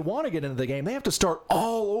game, and if they want to get into the game, they have to start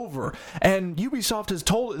all over. And Ubisoft has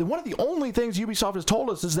told... One of the only things Ubisoft has told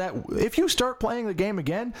us is that if you start playing the game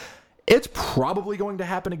again, it's probably going to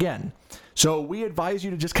happen again. So we advise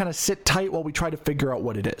you to just kind of sit tight while we try to figure out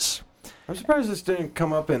what it is. I'm surprised this didn't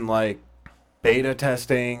come up in, like, beta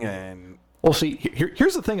testing and Well, see,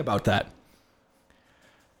 here's the thing about that.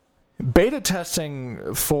 Beta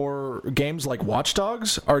testing for games like Watch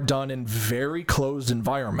Dogs are done in very closed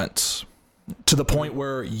environments to the point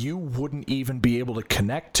where you wouldn't even be able to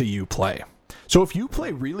connect to Uplay. So if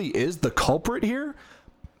Uplay really is the culprit here,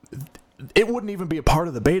 it wouldn't even be a part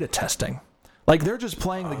of the beta testing. Like, they're just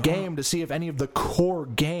playing the game to see if any of the core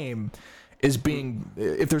game is being,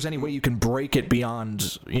 if there's any way you can break it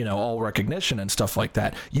beyond, all recognition and stuff like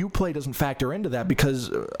that. Uplay doesn't factor into that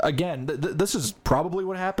because, again, this is probably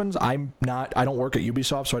what happens. I don't work at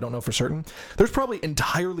Ubisoft, so I don't know for certain. There's probably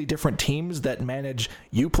entirely different teams that manage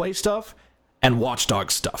Uplay stuff and Watch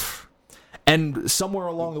Dogs stuff. And somewhere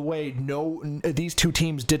along the way, these two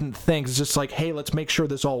teams didn't think. It's just like, hey, let's make sure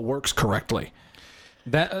this all works correctly.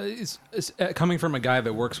 That is coming from a guy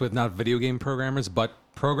that works with not video game programmers but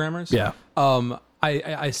programmers. Yeah.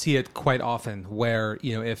 I see it quite often where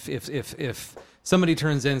if somebody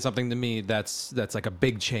turns in something to me that's like a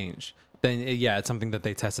big change, then it's something that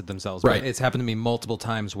they tested themselves. Right. But it's happened to me multiple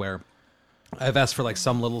times where I've asked for like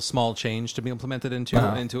some little small change to be implemented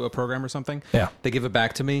into a program or something. Yeah. They give it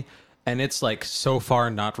back to me, and it's like so far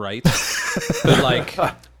not right.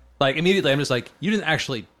 But like immediately I'm just like, you didn't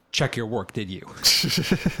actually check your work, did you?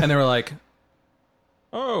 And they were like,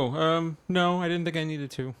 oh, no, I didn't think I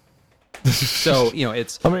needed to. So,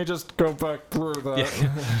 it's... Let me just go back through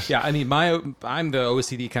that. Yeah, I mean, I'm the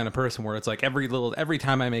OCD kind of person where it's like every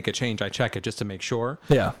time I make a change, I check it just to make sure.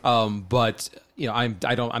 Yeah. But I'm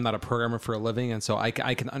not a programmer for a living, and so I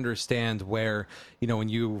can understand where when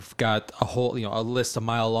you've got a whole a list a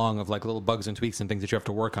mile long of like little bugs and tweaks and things that you have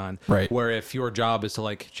to work on. Right. Where if your job is to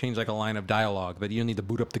like change like a line of dialogue, that you need to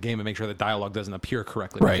boot up the game and make sure the dialogue doesn't appear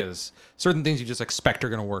correctly, right, because certain things you just expect are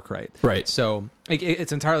going to work right. Right. So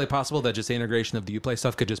it's entirely possible that just the integration of the Uplay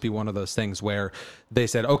stuff could just be one of those things where they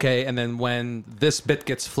said, okay, and then when this bit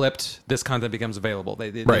gets flipped, this content becomes available.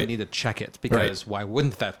 They need to check it because why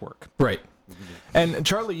wouldn't that work? Right. And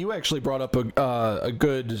Charlie, you actually brought up a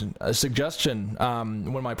good suggestion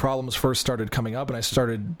when my problems first started coming up and I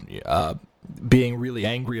started being really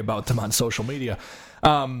angry about them on social media.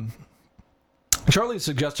 Charlie's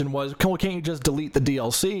suggestion was, can't you just delete the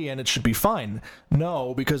DLC and it should be fine?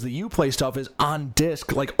 No, because the Uplay stuff is on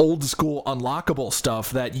disc, like old school unlockable stuff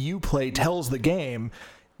that Uplay tells the game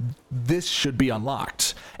this should be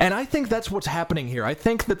unlocked. And I think that's what's happening here. I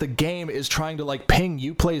think that the game is trying to like ping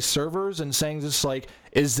Uplay's servers and saying this like,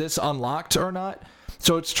 is this unlocked or not?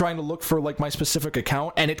 So it's trying to look for like my specific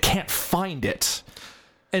account and it can't find it.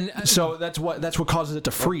 And so that's what causes it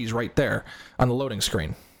to freeze right there on the loading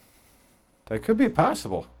screen. That could be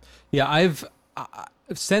possible. Yeah, I've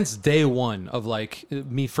since day one of like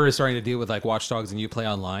me first starting to deal with like Watch Dogs and Uplay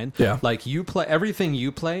Online. Yeah, like everything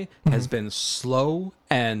Uplay has been slow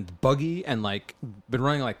and buggy and like been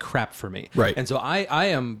running like crap for me. Right, and so I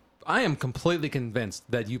am completely convinced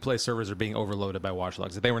that Uplay servers are being overloaded by Watch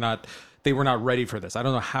Dogs. That they were not ready for this. I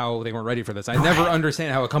don't know how they weren't ready for this. I never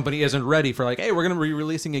understand how a company isn't ready for like, hey, we're going to be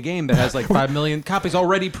releasing a game that has like 5 million copies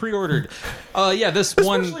already pre-ordered.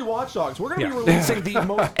 Especially Watch Dogs. We're going to be releasing the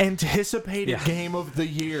most anticipated game of the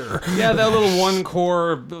year. Yeah, that little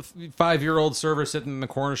one-core 5-year-old server sitting in the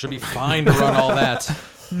corner should be fine to run all that.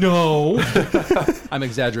 No. I'm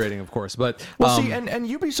exaggerating, of course, but... see, and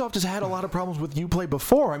Ubisoft has had a lot of problems with Uplay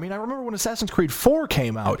before. I mean, I remember when Assassin's Creed 4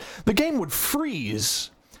 came out, the game would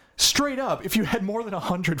freeze straight up if you had more than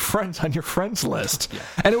 100 friends on your friends list. Yeah.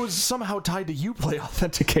 And it was somehow tied to Uplay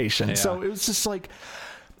authentication. Yeah. So it was just like...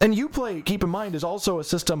 And Uplay, keep in mind, is also a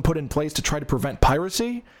system put in place to try to prevent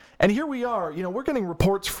piracy. And here we are, we're getting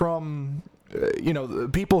reports from...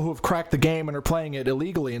 people who have cracked the game and are playing it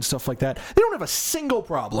illegally and stuff like that. They don't have a single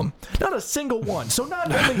problem. Not a single one. So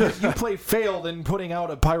not only has Uplay failed in putting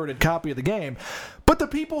out a pirated copy of the game, but the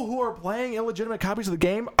people who are playing illegitimate copies of the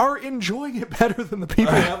game are enjoying it better than the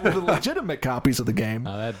people who have the legitimate copies of the game.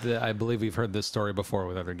 I believe we've heard this story before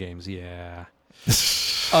with other games. Yeah.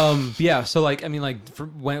 So like, I mean, like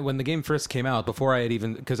when the game first came out, before I had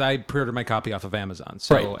even, because I pre-ordered my copy off of Amazon.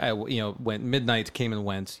 So, when midnight came and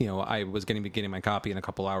went, I was getting my copy in a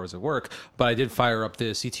couple hours of work, but I did fire up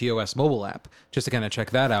the CTOS mobile app just to kind of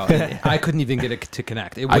check that out. I couldn't even get it to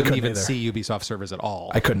connect. It wouldn't even see Ubisoft servers at all.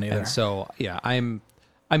 I couldn't either. And so, I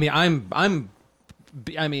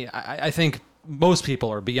think most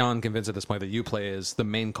people are beyond convinced at this point that Uplay is the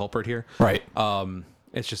main culprit here. Right.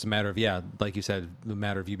 It's just a matter of, like you said, the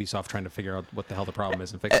matter of Ubisoft trying to figure out what the hell the problem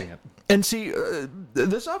is and fixing it. And see,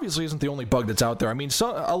 this obviously isn't the only bug that's out there. I mean,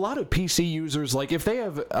 a lot of PC users, like if they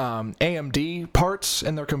have AMD parts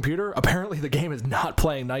in their computer, apparently the game is not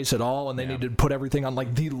playing nice at all, and they need to put everything on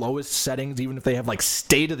like the lowest settings, even if they have like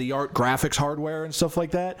state-of-the-art graphics hardware and stuff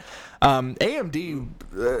like that. AMD,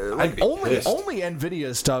 only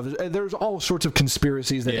NVIDIA stuff. There's all sorts of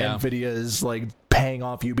conspiracies that NVIDIA is like paying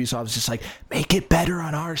off Ubisoft. It's just like, make it better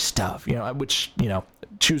on our stuff, which,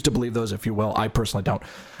 choose to believe those if you will. I personally don't.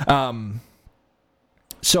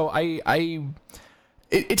 So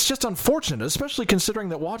it's just unfortunate, especially considering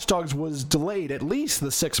that Watch Dogs was delayed at least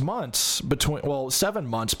the 7 months between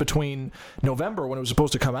November when it was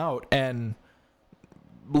supposed to come out and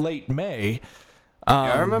late May.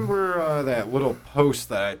 I remember that little post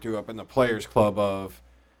that I threw up in the Players Club of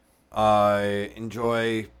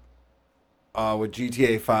enjoy with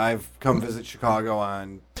GTA 5, come visit Chicago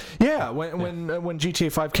on... Yeah, when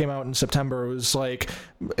GTA 5 came out in September, it was like,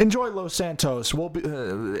 enjoy Los Santos. We'll be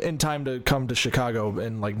in time to come to Chicago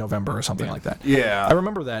in like November or something like that. Yeah. I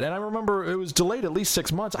remember that. And I remember it was delayed at least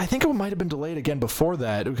 6 months. I think it might have been delayed again before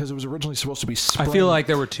that because it was originally supposed to be spring. I feel like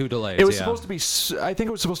there were 2 delays. It was supposed to be, I think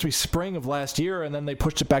it was supposed to be spring of last year, and then they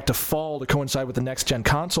pushed it back to fall to coincide with the next-gen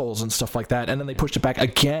consoles and stuff like that, and then they pushed it back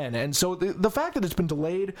again. And so the fact that it's been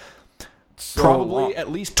delayed probably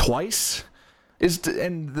at least twice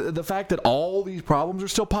and the fact that all these problems are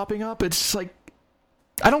still popping up, it's just like,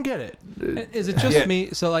 I don't get it. Is it just me?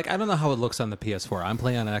 So, like, I don't know how it looks on the PS4. I'm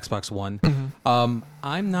playing on an Xbox One. Mm-hmm.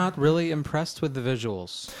 I'm not really impressed with the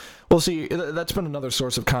visuals. Well, see, that's been another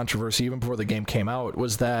source of controversy even before the game came out,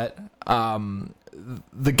 was that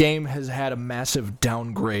the game has had a massive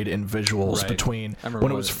downgrade in visuals between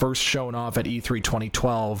when it was first shown off at E3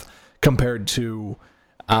 2012 compared to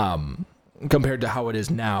how it is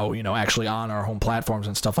now, actually on our home platforms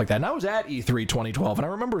and stuff like that. And I was at E3 2012, and I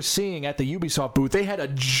remember seeing at the Ubisoft booth, they had a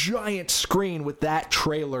giant screen with that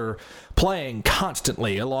trailer playing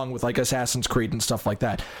constantly, along with like Assassin's Creed and stuff like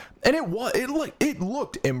that. And it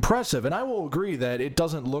looked impressive, and I will agree that it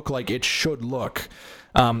doesn't look like it should look,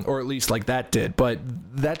 or at least like that did. But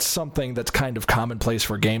that's something that's kind of commonplace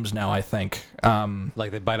for games now, I think.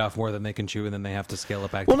 Like they bite off more than they can chew, and then they have to scale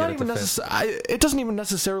it back. Well, to not get even it to necessarily. It doesn't even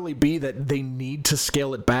necessarily be that they need to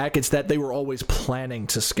scale it back. It's that they were always planning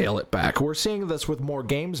to scale it back. We're seeing this with more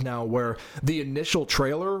games now, where the initial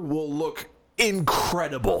trailer will look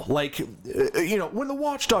incredible. Like, when the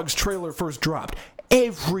Watch Dogs trailer first dropped,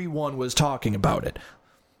 everyone was talking about it.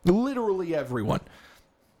 Literally everyone.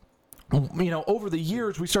 Over the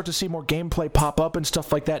years, we start to see more gameplay pop up and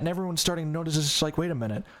stuff like that, and everyone's starting to notice it's like, wait a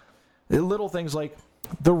minute. Little things like,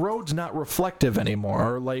 the road's not reflective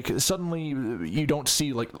anymore, or like suddenly you don't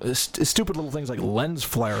see like stupid little things like lens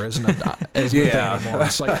flare isn't a thing anymore.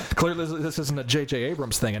 It's like, clearly this isn't a J.J.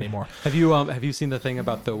 Abrams thing anymore. Have you seen the thing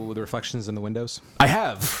about the reflections in the windows? I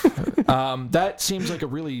have. That seems like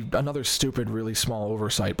another stupid, really small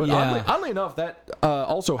oversight. But oddly enough, that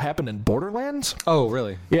also happened in Borderlands. Oh,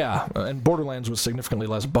 really? Yeah, and Borderlands was significantly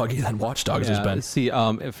less buggy than Watch Dogs has been. See,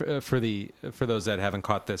 for those that haven't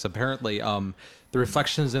caught this, apparently the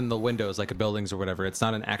reflections in the windows, like buildings or whatever, it's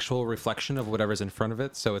not an actual reflection of whatever's in front of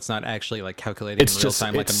it, so it's not actually like calculating in real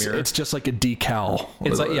time like a mirror. It's just like a decal.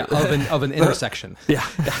 It's like of an intersection. Yeah.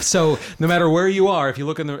 So no matter where you are, if you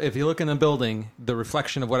look in the building, the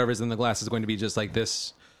reflection of whatever's in the glass is going to be just like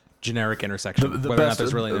this generic intersection, whether or not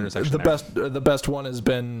there's really an intersection. The best one has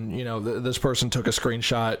been, this person took a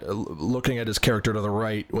screenshot looking at his character to the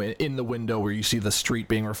right in the window where you see the street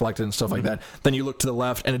being reflected and stuff like that. Then you look to the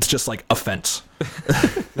left and it's just like a fence.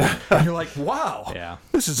 And you're like, wow,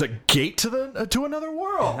 this is a gate to another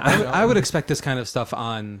world. I would expect this kind of stuff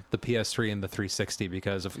on the PS3 and the 360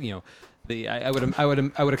 because of I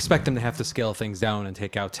would expect them to have to scale things down and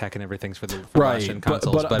take out tech and everything for last-gen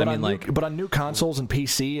consoles. But I mean, but on new consoles and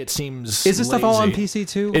PC, it seems is this lazy. stuff all on PC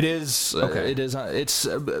too? It is. Okay. It is. It's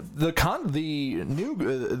the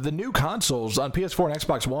new consoles on PS4 and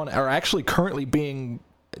Xbox One are actually currently being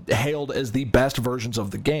hailed as the best versions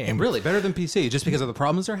of the game. Really? Better than PC? Just because of the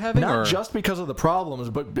problems they're having? Not just because of the problems,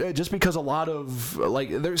 but just because a lot of,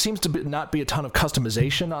 there seems to not be a ton of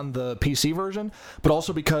customization on the PC version, but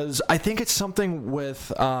also because I think it's something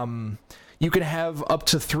with, you can have up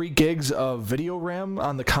to 3 gigs of video RAM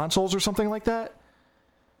on the consoles or something like that.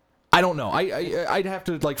 I don't know. I'd have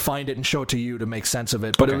to find it and show it to you to make sense of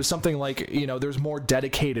it, but It was something like, there's more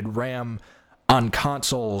dedicated RAM on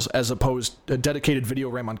consoles as opposed dedicated video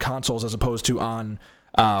RAM on consoles as opposed to on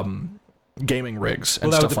gaming rigs and stuff like that.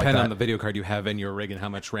 Well, that would depend on the video card you have in your rig and how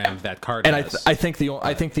much RAM that card has. I think the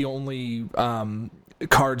only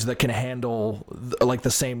cards that can handle like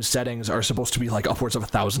the same settings are supposed to be like upwards of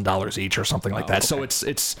 $1,000 each or something like that. Okay. So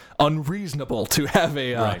it's unreasonable to have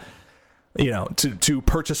a Right. to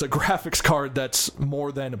purchase a graphics card that's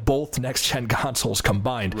more than both next gen consoles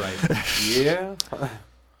combined. Right. Yeah.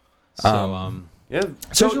 So Yeah.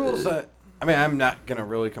 So- Visuals, I mean, I'm not going to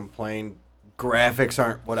really complain. Graphics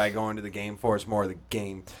aren't what I go into the game for. It's more the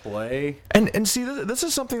gameplay. And see, this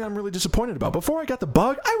is something that I'm really disappointed about. Before I got the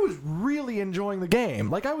bug, I was really enjoying the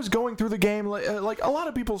game. Like, I was going through the game, like a lot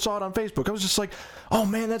of people saw it on Facebook. I was just like, oh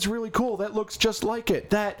man, that's really cool. That looks just like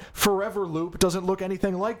it. That Forever Loop doesn't look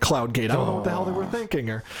anything like Cloudgate. I don't know what the hell they were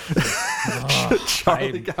thinking. Or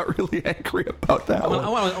Charlie got really angry about that one. I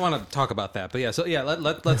want to talk about that, but yeah. So yeah,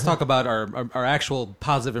 let's talk about our actual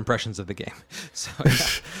positive impressions of the game. So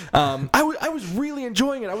yeah. I was really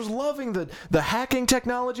enjoying it. I was loving the hacking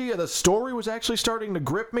technology. The story was actually starting to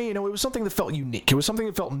grip me. You know, it was something that felt unique. It was something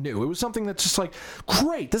that felt new. It was something that's just like,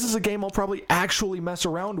 great, this is a game I'll probably actually mess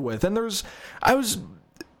around with. And I was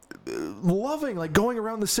loving like going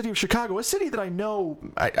around the city of Chicago, a city that I know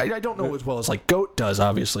I don't know as well as like Goat does,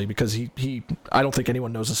 obviously, because he I don't think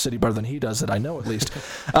anyone knows the city better than he does that I know, at least.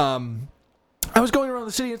 I was going around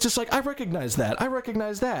the city, and it's just like, I recognize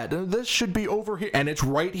that, and this should be over here, and it's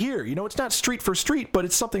right here. You know, it's not street for street, but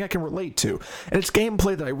it's something I can relate to, and it's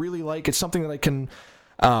gameplay that I really like. It's something that I can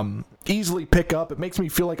easily pick up. It makes me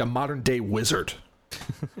feel like a modern-day wizard.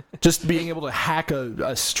 Just being able to hack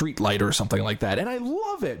a street light or something like that, and I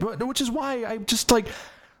love it, which is why I just like...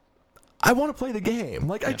 I want to play the game.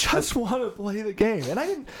 Like, I just want to play the game.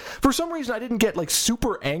 And for some reason, I didn't get, like,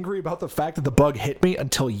 super angry about the fact that the bug hit me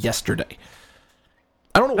until yesterday.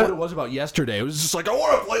 I don't know what it was about yesterday. It was just like, I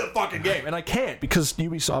want to play the fucking game. And I can't because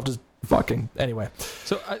Ubisoft is fucking... Anyway.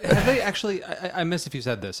 So have they actually... I missed if you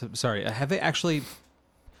said this. I'm sorry. Have they actually...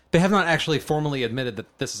 They have not actually formally admitted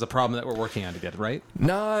that this is a problem that we're working on to get, right?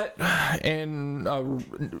 Not in a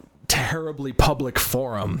terribly public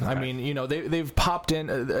forum. Okay. I mean, you know, they've popped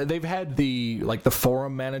in. They've had the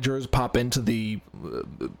forum managers pop into the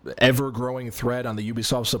ever-growing thread on the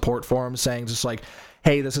Ubisoft support forum saying just like,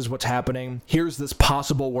 hey, this is what's happening. Here's this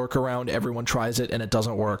possible workaround. Everyone tries it and it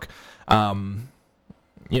doesn't work.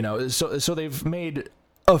 You know, so they've made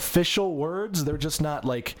official words. They're just not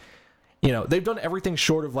like... You know, they've done everything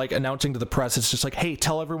short of, like, announcing to the press. It's just like, hey,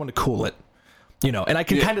 tell everyone to cool it. You know, and I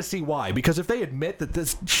can kind of see why. Because if they admit that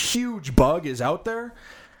this huge bug is out there,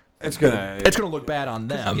 it's gonna look bad on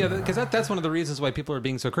them. Yeah, because that's one of the reasons why people are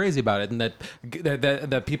being so crazy about it, and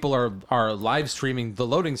that people are live streaming the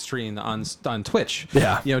loading screen on Twitch.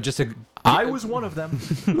 Yeah, you know, just to... I was one of them.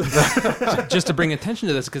 Just to bring attention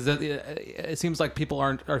to this, because it seems like people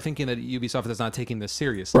are thinking that Ubisoft is not taking this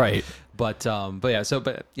seriously. Right. But you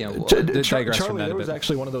know, digress Charlie, from that there a was bit.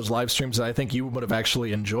 actually one of those live streams that I think you would have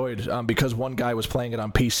actually enjoyed, because one guy was playing it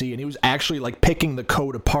on PC and he was actually like picking the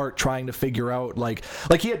code apart, trying to figure out like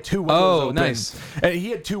he had two windows open. Nice. And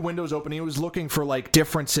he had two windows open. He was looking for like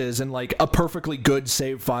differences in like a perfectly good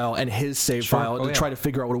save file and his save file to try to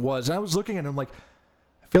figure out what it was. And I was looking at him like,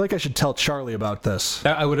 I feel like I should tell Charlie about this.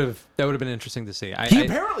 That would have been interesting to see. He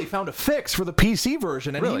apparently found a fix for the PC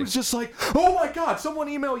version, and he was just like, "Oh my god, someone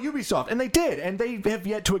email Ubisoft," and they did, and they have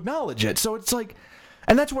yet to acknowledge it. So it's like,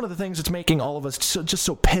 and that's one of the things that's making all of us just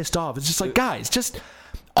so pissed off. It's just like, guys, just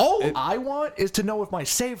all I want is to know if my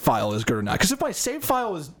save file is good or not. Because if my save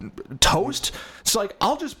file is toast, it's like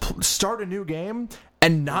I'll just start a new game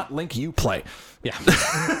and not link Uplay. Yeah.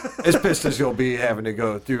 As pissed as you'll be having to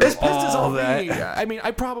go through As pissed as all I'll that. be. I mean, I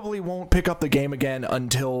probably won't pick up the game again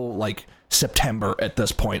until like September at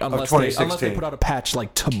this point, unless they put out a patch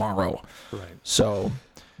like tomorrow. Right. So,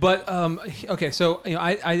 but okay, so you know,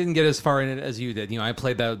 I didn't get as far in it as you did. You know, I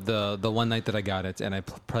played the one night that I got it, and I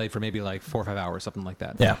played for maybe like 4 or 5 hours, something like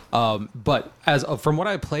that. Yeah. But as from what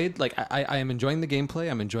I played, like I am enjoying the gameplay.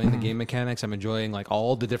 I'm enjoying the game mechanics. I'm enjoying like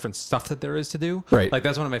all the different stuff that there is to do. Right. Like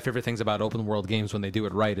that's one of my favorite things about open world games when they do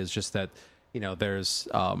it right is just that there's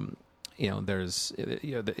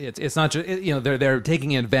it's not just they're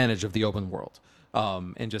taking advantage of the open world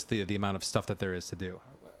and just the amount of stuff that there is to do.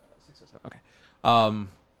 Okay.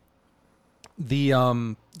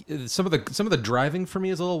 Some of the driving for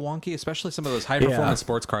me is a little wonky, especially some of those high performance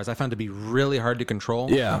sports cars. I found to be really hard to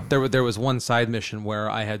control. Yeah, there was one side mission where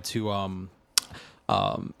I had to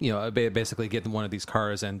basically get in one of these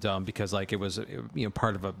cars, and because like it was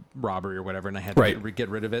part of a robbery or whatever, and I had to get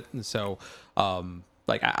rid of it, and so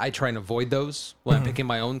like I try and avoid those when I'm picking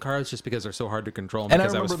my own cars, just because they're so hard to control. And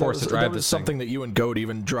And because I was forced to drive that was this something that you and Goat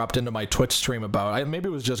even dropped into my Twitch stream about. Maybe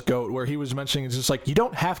it was just Goat, where he was mentioning it's just like, you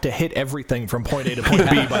don't have to hit everything from point A to point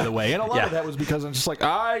B, by the way. And a lot of that was because I'm just like,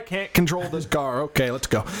 I can't control this car. Okay, let's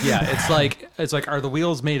go. Yeah, it's like, are the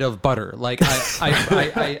wheels made of butter? Like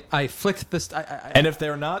I flicked this. And if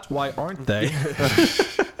they're not, why aren't they?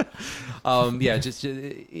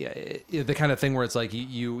 The kind of thing where it's like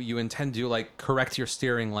you intend to like correct your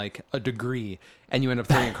steering like a degree, and you end up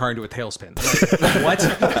throwing your car into a tailspin. Like, what?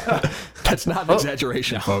 That's not an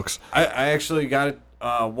exaggeration, folks. I actually got it.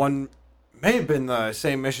 One may have been the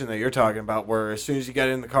same mission that you're talking about, where as soon as you get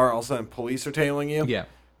in the car, all of a sudden police are tailing you. Yeah.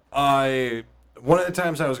 One of the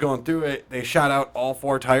times I was going through it, they shot out all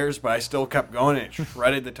 4 tires, but I still kept going and it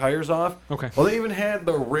shredded the tires off. Okay. Well, they even had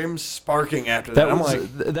the rims sparking after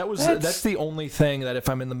that. That's the only thing that if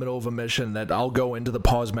I'm in the middle of a mission that I'll go into the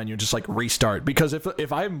pause menu and just like restart, because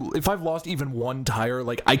if I've lost even one tire,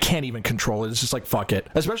 like I can't even control it. It's just like fuck it.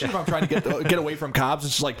 Especially if I'm trying to get away from cops,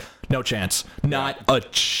 it's just like no chance, not a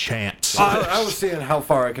chance. I was seeing how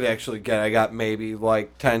far I could actually get. I got maybe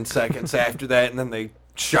like 10 seconds after that, and then they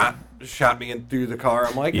shot me in through the car.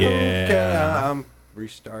 I'm like, okay, I'm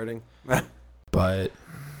restarting. But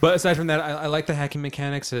aside from that, I like the hacking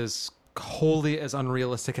mechanics as wholly as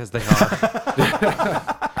unrealistic as they are.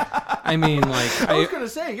 I mean, like I was gonna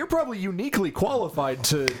say, you're probably uniquely qualified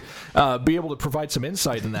to be able to provide some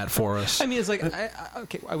insight in that for us. I mean, it's like,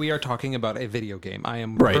 okay, we are talking about a video game. I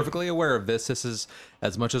am Right. perfectly aware of this. This is,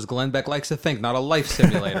 as much as Glenn Beck likes to think, not a life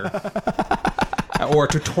simulator or a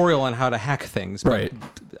tutorial on how to hack things. But Right.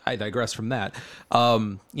 I digress from that. I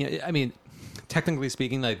mean, technically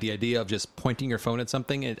speaking, like the idea of just pointing your phone at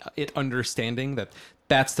something, it understanding that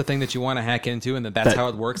that's the thing that you want to hack into, and that's how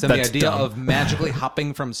it works. And the that's idea dumb. of magically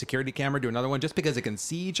hopping from a security camera to another one just because it can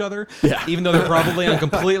see each other, Yeah. even though they're probably on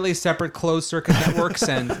completely separate closed circuit networks,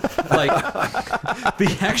 and like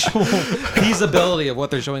the actual feasibility of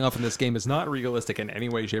what they're showing off in this game is not realistic in any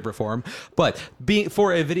way, shape, or form. But being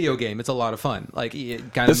for a video game, it's a lot of fun. Like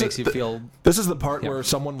it kind of makes you feel. This is the part where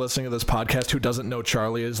someone listening to this podcast who doesn't know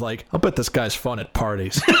Charlie is like, I'll bet this guy's fun at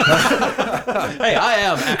parties. Hey, I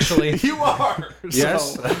am actually. You are. Yes.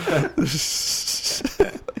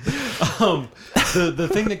 The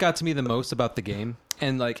thing that got to me the most about the game,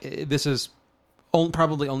 and like this is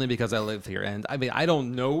probably only because I live here, and I mean I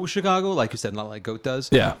don't know Chicago like you said, not like Goat does.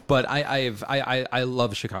 Yeah. But I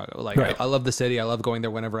love Chicago. Like Right. I love the city. I love going there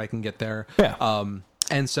whenever I can get there. Yeah.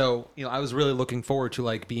 And so, I was really looking forward to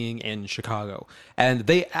like being in Chicago, and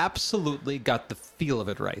they absolutely got the feel of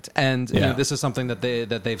it right. And this is something that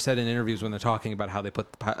they've said in interviews when they're talking about how they put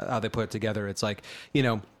it together. It's like,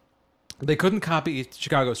 they couldn't copy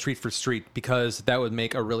Chicago street for street because that would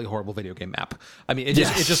make a really horrible video game map. I mean, it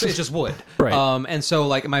just would. Right. And so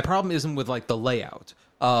like my problem isn't with like the layout.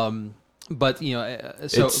 But putting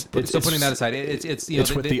that aside, it's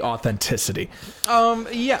with the authenticity.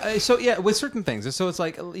 With certain things. So it's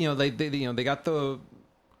like they got the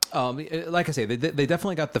like I say, they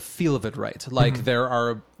definitely got the feel of it right. Like there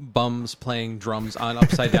are bums playing drums on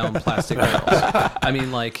upside down plastic rails. I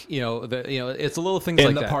mean, like it's a little things In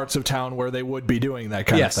like the that. parts of town where they would be doing that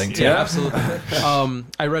kind of thing. Yeah, absolutely.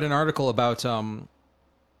 I read an article about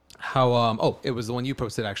how it was the one you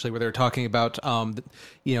posted actually, where they were talking about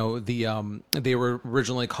they were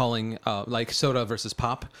originally calling like soda versus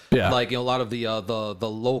pop, like a lot of the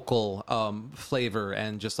local flavor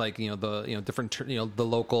and just like the different the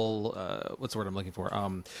local what's the word I'm looking for,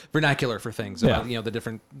 vernacular for things, about the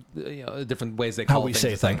different different ways they call How we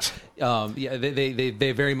say things.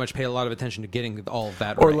 They very much pay a lot of attention to getting all of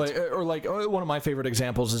that Or right. like one of my favorite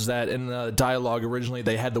examples is that in the dialogue originally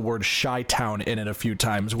they had the word Chi-Town in it a few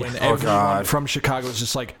times when everyone from Chicago was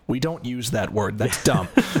just like, we don't use that word. That's dumb.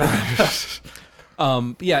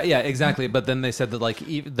 Exactly. But then they said that like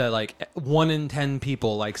 1 in 10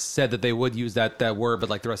 people like said that they would use that word, but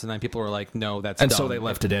like the rest of the 9 people were like, no, that's and dumb. so they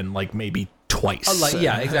left it in like maybe twice.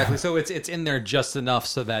 Exactly. So it's in there just enough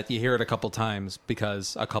so that you hear it a couple times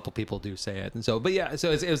because a couple people do say it. And so, but yeah,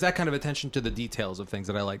 so it was that kind of attention to the details of things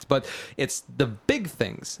that I liked. But it's the big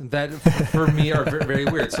things that for me are very, very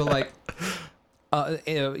weird. So like,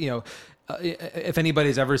 if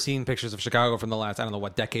anybody's ever seen pictures of Chicago from the last, I don't know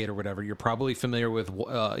what decade or whatever, you're probably familiar with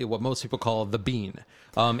what most people call the Bean.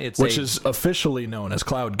 Which is officially known as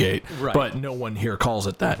Cloudgate, right. But no one here calls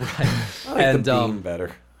it that. Right. I like the Bean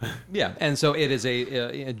better. Yeah, and so it is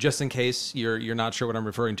just in case you're not sure what I'm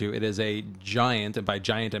referring to, it is a giant, and by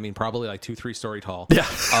giant I mean probably like 2-3 story tall. Yeah.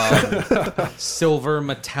 Silver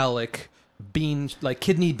metallic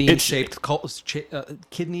kidney bean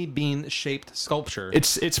shaped sculpture.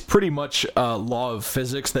 It's pretty much a law of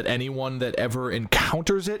physics that anyone that ever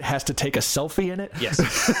encounters it has to take a selfie in it. Yes.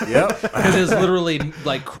 Yep. Because it's literally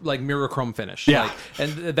like mirrorchrome finish. Yeah.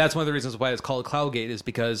 And that's one of the reasons why it's called Cloudgate, is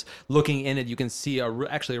because looking in it, you can see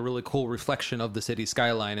actually a really cool reflection of the city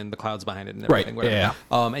skyline and the clouds behind it and everything. Right. Whatever.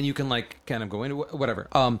 Yeah. And you can like kind of go into whatever.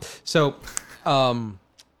 So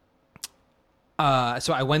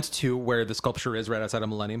I went to where the sculpture is right outside of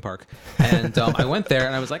Millennium Park, and I went there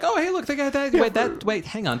and I was like, "Oh, hey, look, they got that. Wait,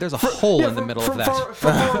 hang on. There's a hole in the middle of that."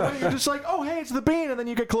 From far away, you're just like, oh, hey, it's the bean. And then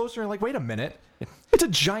you get closer and you're like, wait a minute. It's a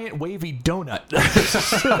giant wavy donut.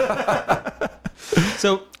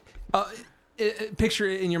 So, picture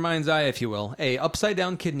it in your mind's eye, if you will, a upside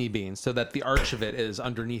down kidney bean, so that the arch of it is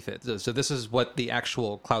underneath it. So this is what the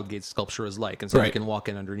actual Cloudgate sculpture is like, and so you Right. can walk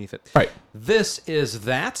in underneath it. Right. This is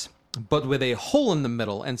that, but with a hole in the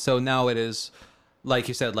middle, and so now it is, like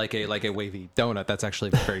you said, like a wavy donut. That's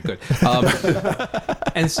actually very good.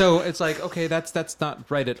 And so it's like, okay, that's not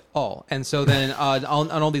right at all. And so then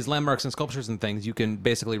on all these landmarks and sculptures and things, you can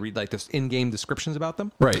basically read like this in-game descriptions about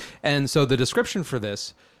them. Right. And so the description for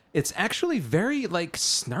this, it's actually very like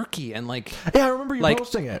snarky and like, Yeah, I remember you like,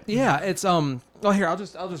 posting it. yeah, it's oh, here, I'll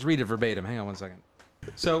just read it verbatim. Hang on one second.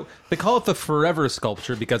 So they call it the Forever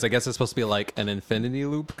Sculpture because I guess it's supposed to be like an infinity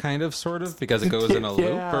loop, kind of, sort of, because it goes in a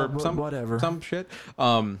Yeah, loop or whatever. some shit.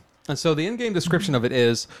 And so the in-game description of it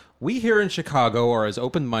is: we here in Chicago are as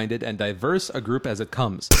open-minded and diverse a group as it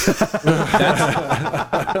comes.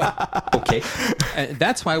 Okay. And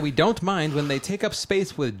that's why we don't mind when they take up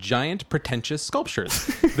space with giant, pretentious sculptures.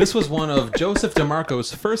 This was one of Joseph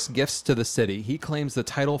DeMarco's first gifts to the city. He claims the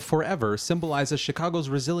title Forever symbolizes Chicago's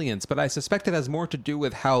resilience, but I suspect it has more to do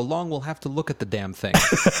with how long we'll have to look at the damn thing.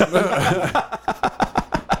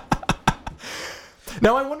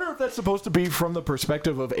 Now, I wonder if that's supposed to be from the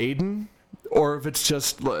perspective of Aiden, or if it's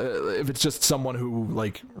just someone who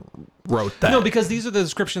like wrote that. No, because these are the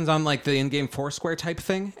descriptions on like the in-game Foursquare type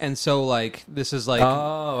thing, and so like this is like,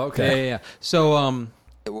 Oh, okay. yeah. So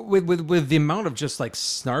with the amount of just like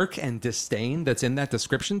snark and disdain that's in that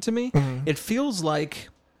description to me, it feels like.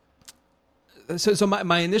 So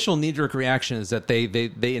my initial knee-jerk reaction is that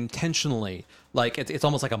they intentionally, like, it's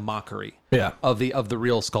almost like a mockery of the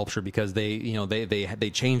real sculpture, because they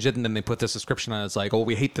changed it and then they put this description on it. It's like, oh,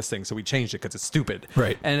 we hate this thing, so we changed it because it's stupid.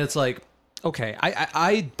 Right. And it's like, okay,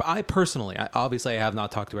 I personally, obviously I have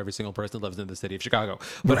not talked to every single person that lives in the city of Chicago,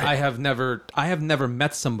 but Right. I have never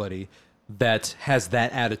met somebody that has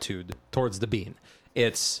that attitude towards the bean.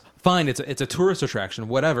 It's fine, it's a tourist attraction,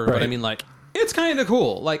 whatever, but I Right. mean, like, it's kind of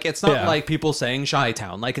cool. Like, it's not Yeah. like people saying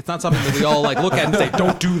Chi-Town. Like, it's not something that we all like look at and say,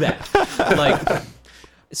 "Don't do that." Like,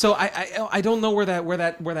 so I don't know where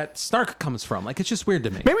that snark comes from. Like, it's just weird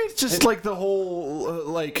to me. Maybe it's just like the whole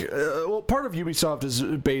well, part of Ubisoft is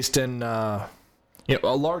based in a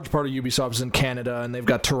large part of Ubisoft is in Canada, and they've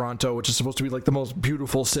got Toronto, which is supposed to be like the most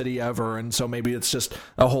beautiful city ever, and so maybe it's just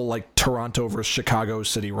a whole like Toronto versus Chicago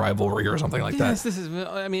city rivalry or something like Yes, this is.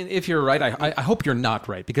 I mean, if you're right, I hope you're not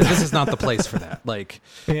right, because this is not the place for that. Like,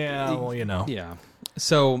 that. Yeah, well, yeah.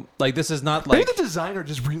 So, like, this is not Maybe like. the designer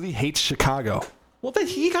just really hates Chicago. Well, then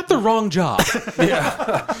he got the wrong job.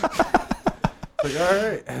 Like, all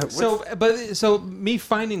right. So me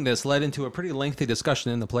finding this led into a pretty lengthy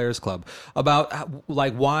discussion in the Players Club about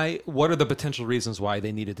what are the potential reasons why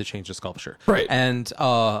they needed to change the sculpture. Right. And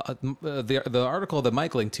the article that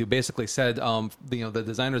Mike linked to basically said, the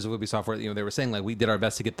designers of Ubisoft were, they were saying, like, we did our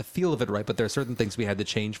best to get the feel of it right, but there are certain things we had to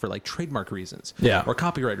change for like trademark reasons, Yeah. or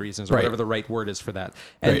copyright reasons, or Right. whatever the right word is for that.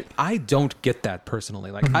 And Right. I don't get that personally.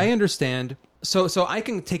 Like, I understand. So I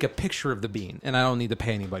can take a picture of the bean, and I don't need to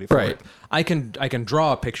pay anybody for Right. it. I can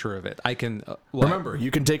draw a picture of it. I can Remember,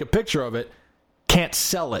 you can take a picture of it, can't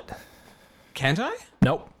sell it. Can't I?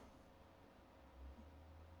 Nope.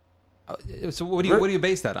 So what do you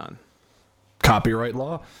base that on? Copyright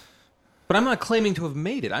law. But I'm not claiming to have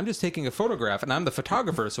made it. I'm just taking a photograph, and I'm the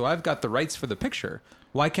photographer, so I've got the rights for the picture.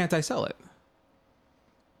 Why can't I sell it?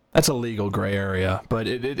 That's a legal gray area, but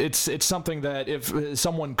it's something that if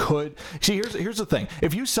someone could see, here's the thing: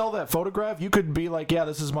 if you sell that photograph, you could be like, yeah,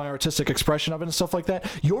 this is my artistic expression of it and stuff like that.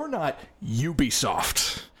 You're not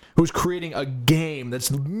Ubisoft, who's creating a game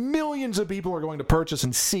that's millions of people are going to purchase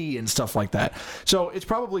and see and stuff like that. So it's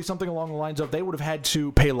probably something along the lines of they would have had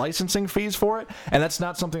to pay licensing fees for it, and that's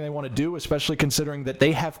not something they want to do, especially considering that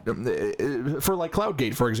they have, for like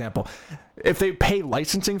Cloudgate, for example, if they pay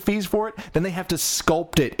licensing fees for it, then they have to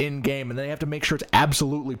sculpt it in-game, and they have to make sure it's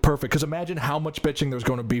absolutely perfect, because imagine how much bitching there's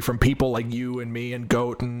going to be from people like you and me and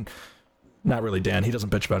Goat and Not really Dan. He doesn't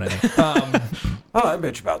bitch about anything. Oh, I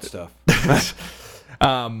bitch about stuff.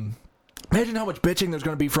 Imagine how much bitching there's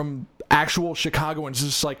going to be from actual Chicagoans.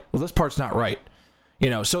 It's just like, well, this part's not right.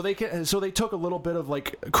 So they took a little bit of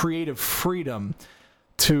like creative freedom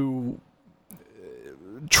to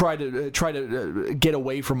try to get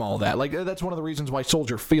away from all that. Like, that's one of the reasons why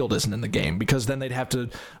Soldier Field isn't in the game, because then they'd have to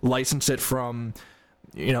license it from,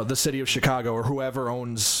 the city of Chicago or whoever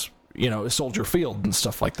owns, Soldier Field and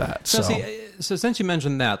stuff like that. So since you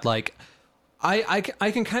mentioned that, like, I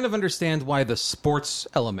can kind of understand why the sports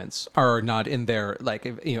elements are not in there, like,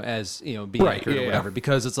 as, being right, accurate or whatever,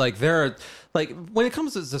 because it's like, when it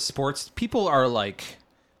comes to the sports, people are like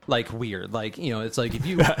weird, like, it's like, if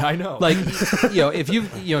you I know, like, if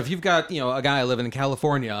you've got a guy living in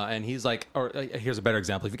California and he's like, or here's a better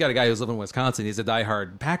example, if you've got a guy who's living in Wisconsin, he's a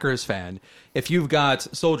diehard Packers fan. If you've got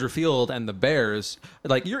Soldier Field and the Bears,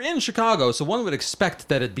 like, you're in Chicago, so one would expect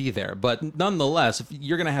that it'd be there, but nonetheless,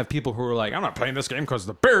 you're gonna have people who are like, I'm not playing this game because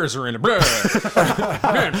the Bears are in it. Man,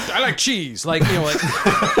 I like cheese, like,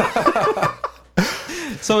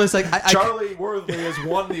 So it's like Charlie Worthley has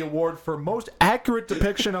won the award for most accurate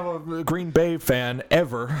depiction of a Green Bay fan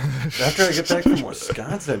ever. After I get back from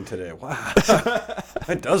Wisconsin today, wow,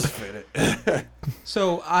 that does fit it.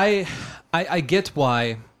 So I get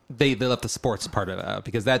why they left the sports part of it out,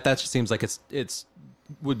 because that just seems like it's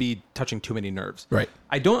would be touching too many nerves. Right.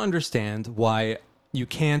 I don't understand why you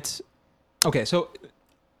can't. Okay, so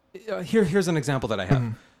here's an example that I have.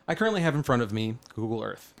 Mm-hmm. I currently have in front of me Google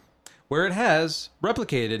Earth, where it has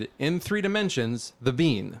replicated in 3 dimensions the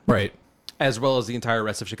bean, Right. as well as the entire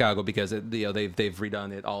rest of Chicago, because they've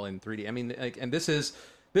redone it all in 3D. I mean, like, and this is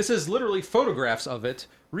literally photographs of it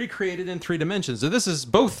recreated in 3 dimensions. So this is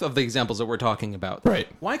both of the examples that we're talking about. Right.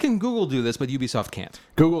 Why can Google do this, but Ubisoft can't?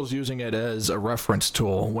 Google's using it as a reference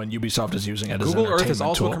tool when Ubisoft is using it as an Google Earth is entertainment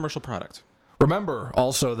also tool. a commercial product. Remember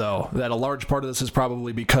also, though, that a large part of this is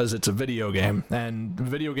probably because it's a video game. And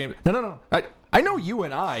video game... No. I know you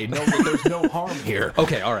and I know that there's no harm here.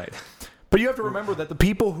 Okay, all right. But you have to remember that the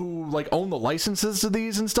people who like own the licenses to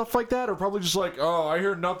these and stuff like that are probably just like, oh, I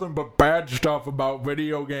hear nothing but bad stuff about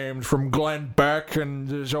video games from Glenn Beck,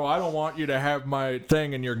 and so I don't want you to have my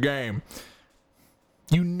thing in your game.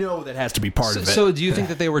 That has to be part of it. So do you think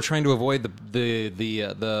that they were trying to avoid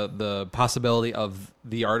the possibility of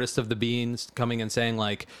the artist of the beans coming and saying,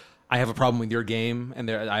 like, I have a problem with your game, and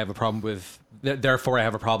I have a problem with, therefore I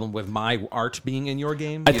have a problem with my art being in your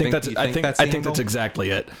game? I think that's exactly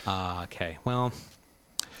it. Okay, well,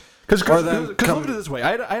 because look at it this way.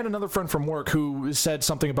 I had another friend from work who said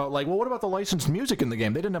something about, like, well, what about the licensed music in the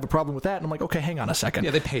game? They didn't have a problem with that. And I'm like, okay, hang on a second.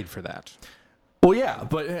 yeah, they paid for that. Well, yeah,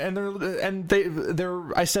 but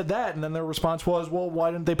I said that, and then their response was, well, why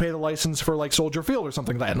didn't they pay the license for, like, Soldier Field or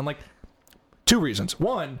something like that? And I'm like, 2 reasons.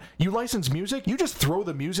 One, you license music, you just throw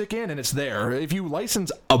the music in and it's there. If you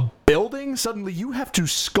license a building, suddenly you have to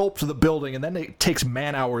sculpt the building, and then it takes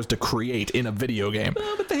man hours to create in a video game.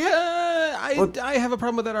 But I have a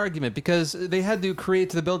problem with that argument, because they had to create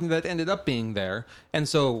the building that ended up being there, and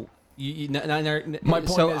so... My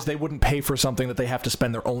point is they wouldn't pay for something that they have to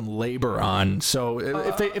spend their own labor on. So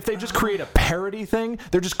if they just create a parody thing,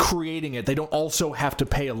 they're just creating it. They don't also have to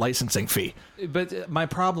pay a licensing fee. But my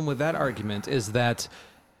problem with that argument is that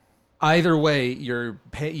either way, you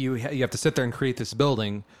have to sit there and create this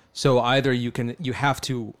building. So either you have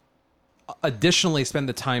to additionally spend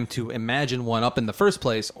the time to imagine one up in the first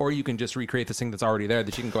place, or you can just recreate this thing that's already there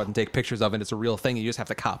that you can go out and take pictures of, and it's a real thing. You just have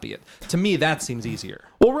to copy it. To me, that seems easier.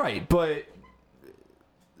 Well, right, but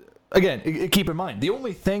again, keep in mind, the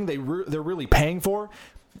only thing they're really paying for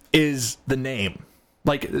is the name.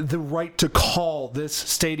 Like, the right to call this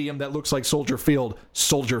stadium that looks like Soldier Field,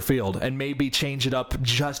 and maybe change it up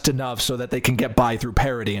just enough so that they can get by through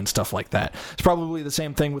parody and stuff like that. It's probably the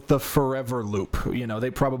same thing with the Forever Loop. They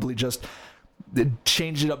probably just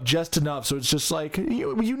changed it up just enough so it's just like,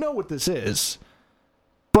 you know what this is,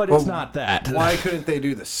 but it's not that. Why couldn't they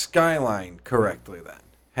do the skyline correctly then?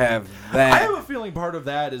 Have that. I have a feeling part of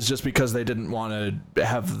that is just because they didn't want to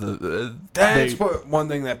have the. That's one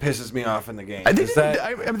thing that pisses me off in the game.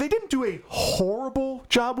 They didn't do a horrible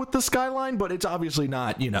job with the skyline, but it's obviously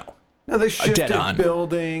not, No, they shifted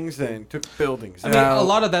buildings and took buildings out. I mean, a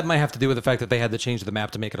lot of that might have to do with the fact that they had to change the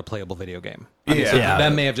map to make it a playable video game. So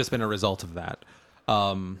that may have just been a result of that.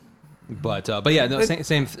 But yeah, no,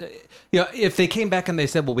 same. If they came back and they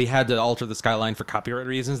said, "Well, we had to alter the skyline for copyright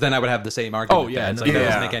reasons," then I would have the same argument. Oh yeah, that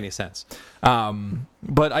doesn't make any sense.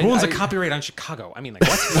 But who owns a copyright on Chicago? I mean, like,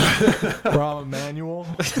 what? Rahm Emanuel.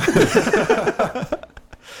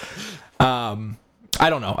 I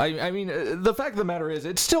don't know. I mean, the fact of the matter is,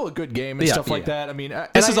 it's still a good game and stuff like that. I mean,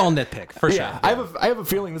 this is all nitpick for sure. I have a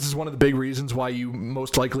feeling this is one of the big reasons why you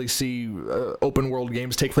most likely see open world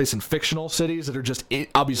games take place in fictional cities that are just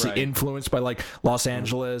obviously influenced by like Los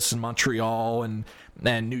Angeles and Montreal and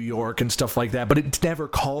New York and stuff like that, but it never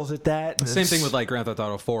calls it that. Same thing with like Grand Theft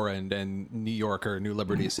Auto 4 and New York or New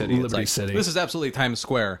Liberty City. Liberty City. This is absolutely Times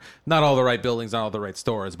Square. Not all the right buildings, not all the right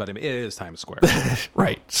stores, but I mean, it is Times Square.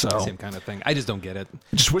 Right. So Same kind of thing. I just don't get it.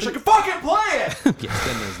 I just wish I could fucking play it. Yes,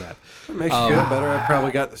 then there's that. It makes you feel better. I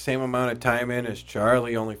probably got the same amount of time in as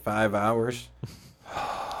Charlie, only 5 hours.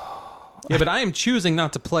 Yeah, but I am choosing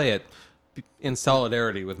not to play it in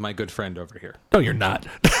solidarity with my good friend over here. No, you're not.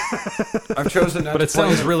 I've chosen not But to it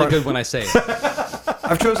sounds play really good when I say it.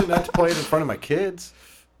 I've chosen not to play it in front of my kids.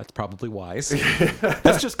 That's probably wise.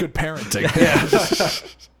 That's just good parenting.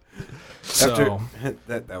 So,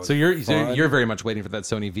 That was So you're fun. you're very much waiting for that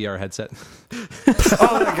Sony VR headset,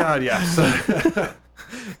 Oh my god, yes.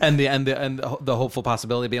 and the hopeful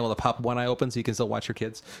possibility of being able to pop one eye open so you can still watch your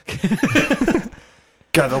kids.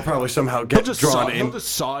 God, they'll probably somehow they'll get just drawn in.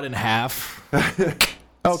 saw it in half.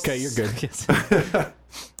 Okay, you're good.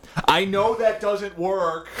 I know that doesn't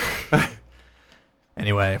work.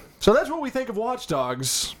 Anyway, so that's what we think of Watch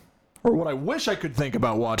Dogs, or what I wish I could think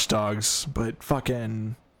about Watch Dogs, but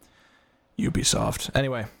fucking Ubisoft.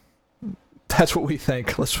 Anyway, that's what we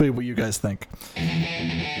think. Let's see what you guys think.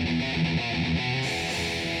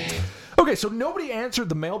 Okay, so nobody answered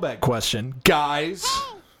the mailbag question, guys.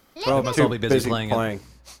 Well, must too all be busy playing it.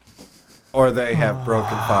 Or they have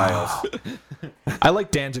broken files. I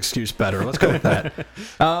like Dan's excuse better. Let's go with that.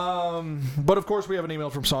 But of course, we have an email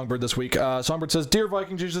from Songbird this week. Songbird says, "Dear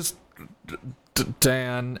Viking Jesus,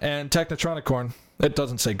 Dan and Technotronic Corn." It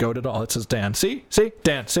doesn't say goat at all. It says Dan. See,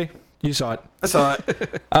 Dan. See, you saw it. I saw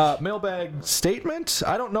it. Mailbag statement.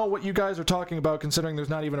 I don't know what you guys are talking about, considering there's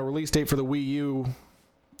not even a release date for the Wii U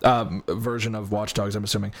version of Watch Dogs. I'm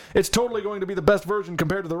assuming it's totally going to be the best version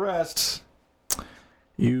compared to the rest.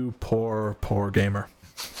 You poor gamer.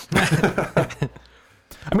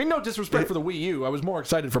 I mean, no disrespect for the Wii U. I was more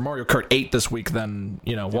excited for Mario Kart 8 this week than,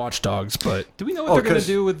 Watch Dogs, but... Do we know what they're going to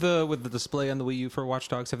do with the display on the Wii U for Watch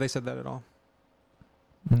Dogs? Have they said that at all?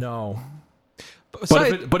 No.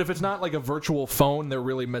 But if it's not like a virtual phone, they're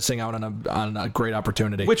really missing out on a great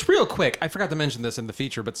opportunity. Which, real quick, I forgot to mention this in the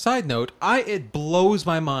feature, but side note, it blows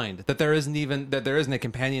my mind that there isn't a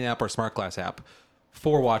companion app or smart glass app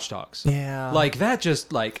for Watch Dogs. Yeah. Like, that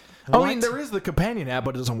just, like... I mean, there is the companion app,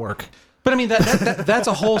 but it doesn't work. But I mean that's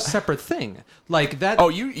a whole separate thing. Like that. Oh,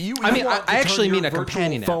 you I mean, want I to actually turn mean your a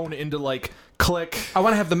companion virtual phone into like click. I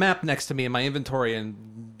want to have the map next to me in my inventory,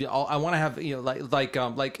 and I want to have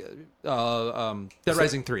Dead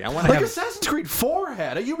Rising 3. I want to like have Assassin's Creed 4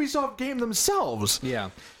 had a Ubisoft game themselves.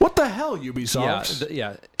 Yeah. What the hell, Ubisoft?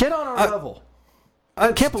 Yeah. Get on our level.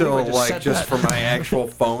 I can't believe I still just said that. for my actual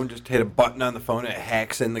phone, just hit a button on the phone and it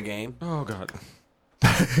hacks in the game. Oh God.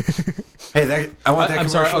 Hey, I want that I'm commercial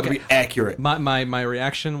sorry, to okay. be accurate. My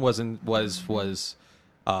reaction was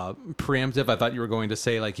preemptive. I thought you were going to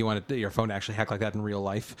say like you wanted your phone to actually hack like that in real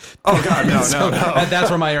life. Oh God, no. That's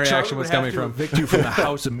where my Charlie reaction was would have coming to from. evict you from the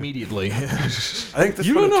house immediately. I think this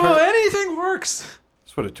You would don't know have how turned, anything works.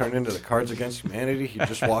 this would have turned into the Cards Against Humanity. He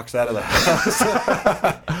just walks out of the house.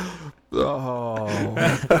 Oh, we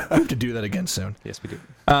have to do that again soon. Yes, we do.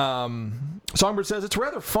 Songbird says it's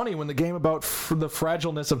rather funny when the game about the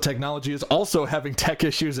fragileness of technology is also having tech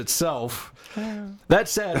issues itself. That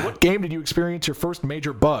said, what game did you experience your first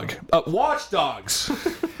major bug? Watch Dogs.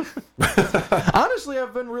 Honestly,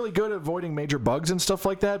 I've been really good at avoiding major bugs and stuff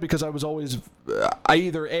like that because I was always, I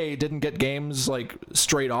either A, didn't get games like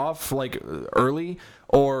straight off, like early,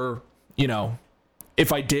 or,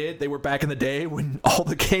 if I did, they were back in the day when all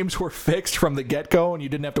the games were fixed from the get-go and you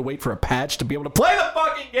didn't have to wait for a patch to be able to play the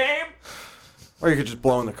fucking game. Or you could just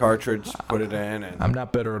blow in the cartridge, put it in, and I'm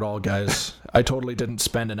not bitter at all, guys. I totally didn't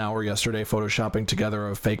spend an hour yesterday photoshopping together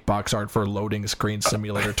a fake box art for Loading Screen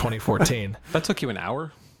Simulator 2014. That took you an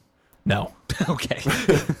hour? No. Okay.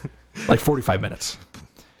 Like 45 minutes.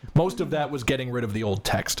 Most of that was getting rid of the old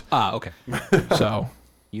text. Okay. So...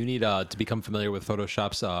 You need to become familiar with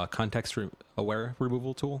Photoshop's context-aware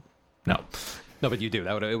removal tool. No. No, but you do.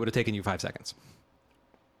 It would have taken you 5 seconds.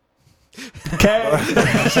 Okay.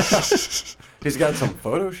 he's got some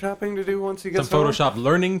photoshopping to do once he gets Some home. Photoshop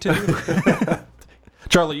learning to do.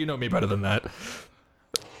 Charlie, you know me better than that.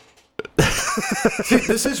 See,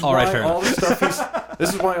 this is All why right, fair all the stuff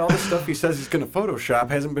this is why all the stuff he says he's going to Photoshop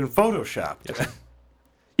hasn't been Photoshopped.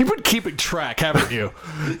 You've been keeping track, haven't you?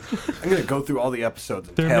 I'm going to go through all the episodes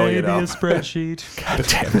and tally it up. spreadsheet. God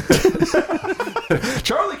damn it.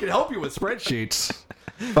 Charlie can help you with spreadsheets.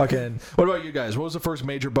 Fucking. What about you guys? What was the first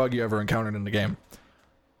major bug you ever encountered in the game?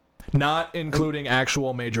 Not including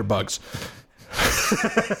actual major bugs.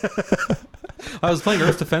 I was playing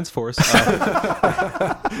Earth Defense Force.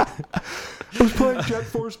 I was playing Jet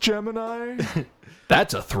Force Gemini.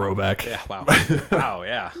 That's a throwback. Yeah, wow. Wow,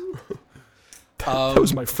 yeah. That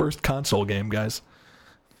was my first console game, guys.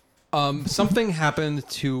 Something happened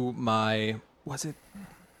to my... Was it?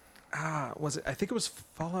 I think it was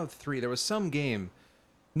Fallout 3. There was some game.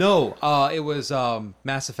 No, it was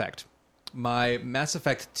Mass Effect. My Mass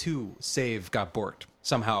Effect 2 save got borked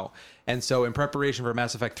somehow. And so in preparation for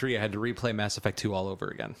Mass Effect 3, I had to replay Mass Effect 2 all over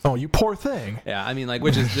again. Oh, you poor thing. Yeah, I mean, like,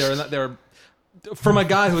 which is... They're from a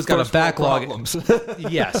guy who's got a backlog.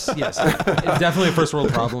 Yes. Definitely a first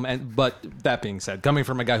world problem. But that being said, coming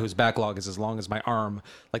from a guy whose backlog is as long as my arm,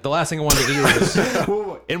 like the last thing I wanted to do was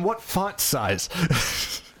Whoa. In what font size?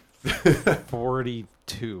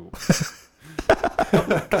 42.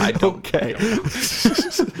 I don't Okay.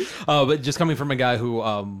 but just coming from a guy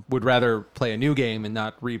who would rather play a new game and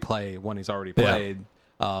not replay one he's already played,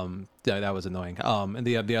 that was annoying. And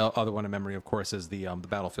the other one in memory, of course, is the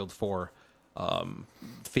Battlefield 4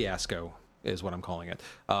 fiasco is what I'm calling it.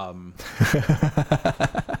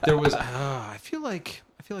 There was I feel like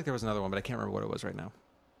there was another one, but I can't remember what it was right now.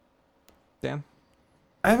 Dan?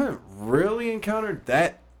 I haven't really encountered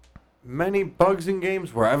that many bugs in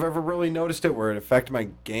games where I've ever really noticed it, where it affected my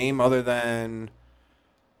game, other than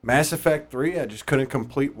Mass Effect 3. I just couldn't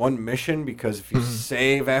complete one mission because if you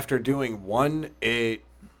save after doing one, it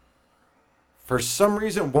for some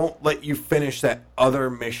reason won't let you finish that other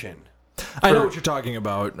mission. I know what you're talking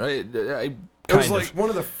about. It was like one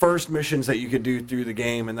of the first missions that you could do through the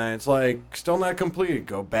game, and then it's like, still not completed.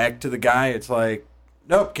 Go back to the guy. It's like,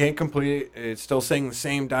 nope, can't complete it. It's still saying the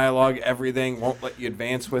same dialogue, everything, won't let you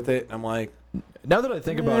advance with it. And I'm like... Now that I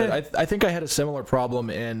think about it, I think I had a similar problem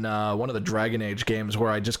in one of the Dragon Age games where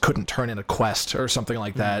I just couldn't turn in a quest or something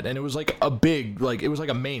like that, and it was like it was like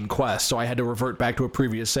a main quest, so I had to revert back to a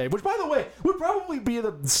previous save, which, by the way, would probably be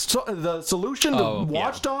the solution to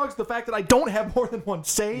Watch Dogs, the fact that I don't have more than one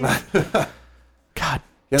save. God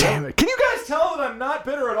damn it. Can you guys tell that I'm not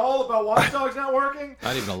bitter at all about Watch Dogs not working?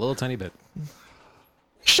 Not even a little tiny bit.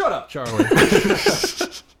 Shut up, Charlie.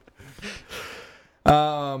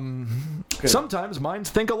 Sometimes minds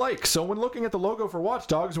think alike. So when looking at the logo for Watch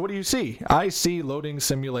Dogs, what do you see? I see Loading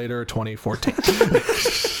Simulator 2014.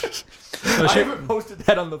 I haven't posted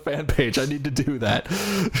that on the fan page. I need to do that.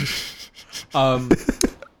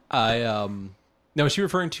 No, is she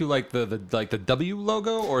referring to like the W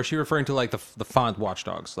logo, or is she referring to like the font Watch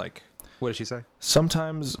Dogs? Like, what did she say?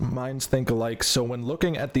 Sometimes minds think alike. So when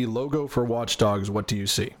looking at the logo for Watch Dogs, what do you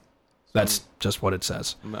see? That's just what it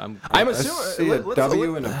says. I'm assuming a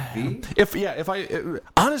W and a V. If I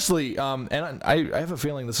honestly, and I have a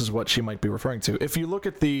feeling this is what she might be referring to. If you look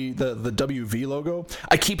at the WV logo,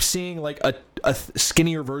 I keep seeing like a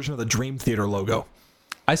skinnier version of the Dream Theater logo.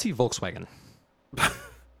 I see Volkswagen.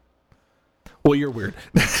 Well, you're weird.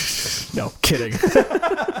 No, kidding.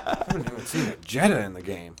 I haven't even seen a Jetta in the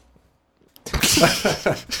game.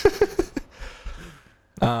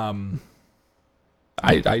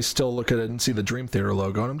 I still look at it and see the Dream Theater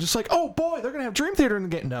logo, and I'm just like, oh boy, they're gonna have Dream Theater in the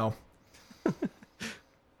game. No,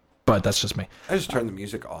 but that's just me. I just turned the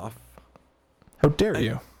music off. How dare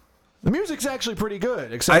you? The music's actually pretty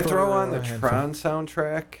good. Except I throw on the Tron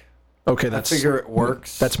soundtrack. Okay, I figure it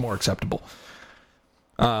works. That's more acceptable.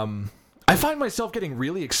 I find myself getting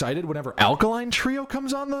really excited whenever Alkaline Trio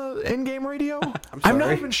comes on the in-game radio. I'm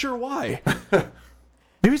not even sure why.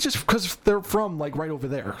 Maybe it's just because they're from like right over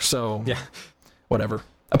there. So yeah. Whatever.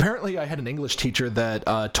 Apparently, I had an English teacher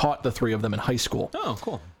that taught the three of them in high school. Oh,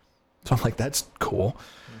 cool. So I'm like, that's cool,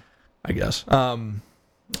 I guess.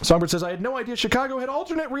 Songbird says, I had no idea Chicago had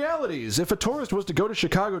alternate realities. If a tourist was to go to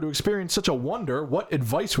Chicago to experience such a wonder, what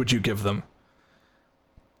advice would you give them?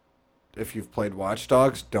 If you've played Watch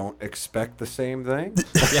Dogs, don't expect the same thing.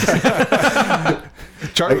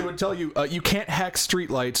 Charlie would tell you, you can't hack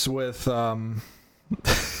streetlights with...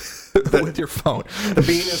 with your phone. The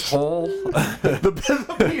bean is whole.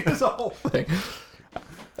 the bean is a whole thing.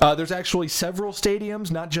 There's actually several stadiums,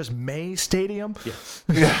 not just May Stadium.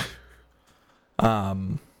 Yeah.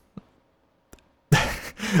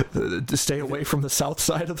 To stay away from the south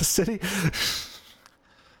side of the city.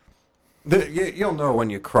 You'll know when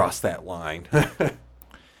you cross that line.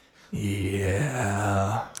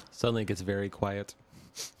 Yeah. Suddenly it gets very quiet.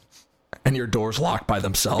 And your doors lock by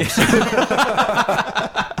themselves.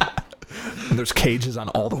 And there's cages on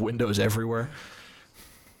all the windows everywhere.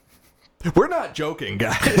 We're not joking,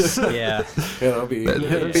 guys. Yeah. It'll be a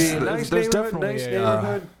nice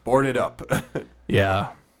neighborhood. Boarded up. Yeah.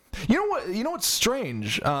 You know what? You know what's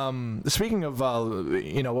strange? Speaking of,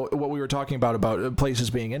 what we were talking about places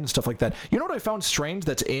being in and stuff like that. You know what I found strange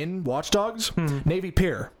that's in Watch Dogs? Navy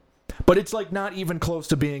Pier. But it's like not even close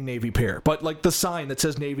to being Navy Pier. But like the sign that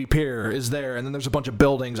says Navy Pier is there, and then there's a bunch of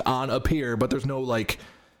buildings on a pier, but there's no like.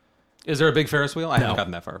 Is there a big Ferris wheel? I haven't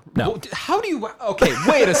gotten that far. No. Well, how do you? Okay,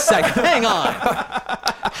 wait a second. Hang on.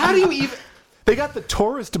 How do you even? They got the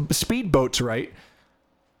tourist speedboats right.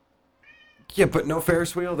 Yeah, but no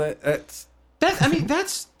Ferris wheel. That's That's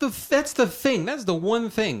the thing. That's the one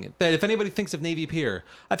thing that if anybody thinks of Navy Pier,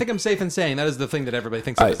 I think I'm safe in saying that is the thing that everybody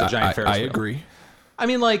thinks of as the giant Ferris wheel. I agree. I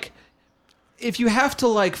mean, like, if you have to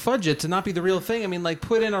like fudge it to not be the real thing, I mean, like,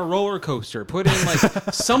 put in a roller coaster, put in like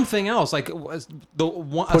something else, like a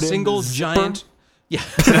single giant. Yeah.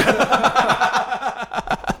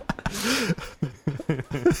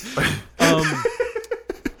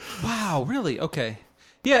 Wow. Really? Okay.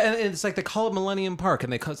 Yeah, and it's like they call it Millennium Park,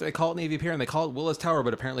 and they call it Navy Pier, and they call it Willis Tower,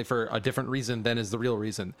 but apparently for a different reason than is the real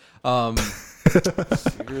reason.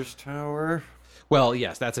 Sears Tower. Well,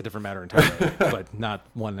 yes, that's a different matter entirely, but not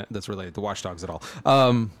one that's related to Watch Dogs at all.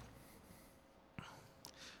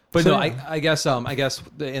 But no, I guess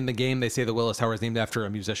in the game they say the Willis Tower is named after a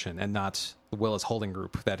musician and not the Willis Holding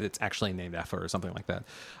Group that it's actually named after or something like that.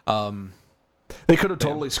 They could have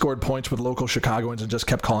totally scored points with local Chicagoans and just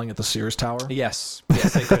kept calling it the Sears Tower. Yes,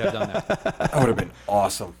 they could have done that. That would have been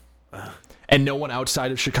awesome. And no one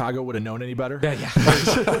outside of Chicago would have known any better. Yeah.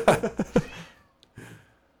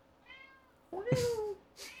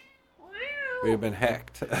 We'd have been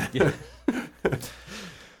hacked. Yeah.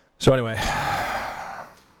 So anyway.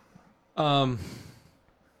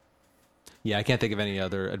 Yeah, I can't think of any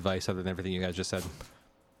other advice other than everything you guys just said.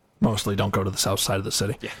 Mostly don't go to the south side of the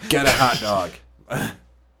city. Yeah. Get a hot dog.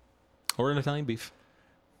 Or an Italian beef.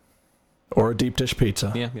 Or a deep dish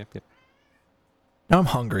pizza. Yeah. Now I'm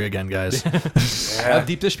hungry again, guys. Have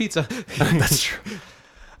deep dish pizza. That's true.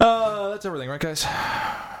 That's everything, right, guys?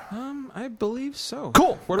 I believe so.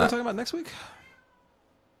 Cool. What are we talking about next week?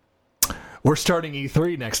 We're starting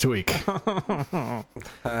E3 next week.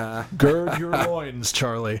 Gird your loins,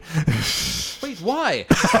 Charlie. Wait, why?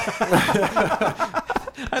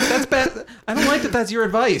 That's bad. I don't like that that's your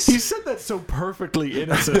advice. He said that so perfectly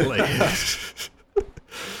innocently.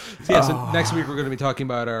 So next week we're going to be talking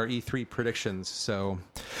about our E3 predictions. So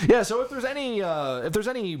yeah, so if there's any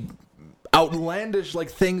outlandish like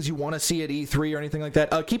things you want to see at E3 or anything like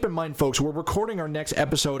that, keep in mind, folks, we're recording our next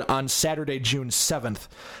episode on Saturday, June 7th,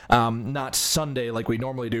 not Sunday like we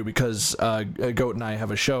normally do, because Goat and I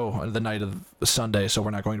have a show the night of Sunday, so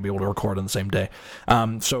we're not going to be able to record on the same day.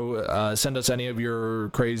 So send us any of your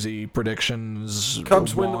crazy predictions.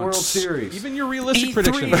 Cubs win the World Series. even your realistic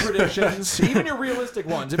E3 predictions, even your realistic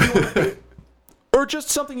ones, if you want, or just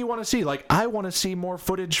something you want to see. Like, I want to see more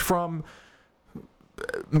footage from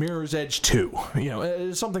Mirror's Edge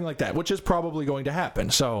 2, something like that, which is probably going to happen.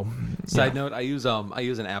 So, side note, I use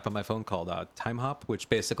an app on my phone called Time Hop, which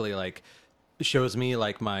basically like shows me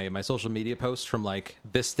like my social media posts from like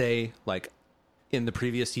this day, like in the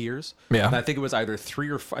previous years. Yeah. And I think it was either 3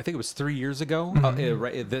 years ago.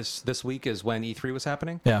 Mm-hmm. This week is when E3 was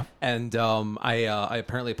happening. Yeah. And I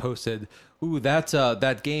apparently posted, ooh,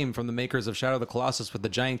 that game from the makers of Shadow of the Colossus with the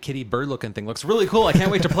giant kitty bird looking thing looks really cool. I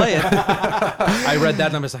can't wait to play it. I read that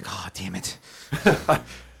and I was like, oh, damn it.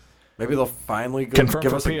 Maybe they'll finally Confirmed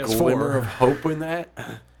give for us a PS4. glimmer of hope in that.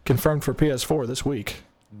 confirmed for PS4 this week.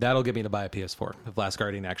 That'll get me to buy a PS4 if Last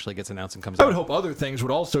Guardian actually gets announced and comes I out. would hope other things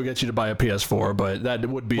would also get you to buy a PS4, but that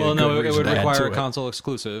would be Well, a no, good it reason would to add require to a it. console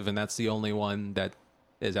exclusive, and that's the only one that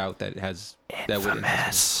is out that has that would.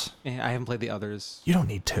 Infamous. Yeah, I haven't played the others. You don't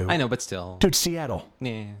need to. I know, but still. Dude, Seattle.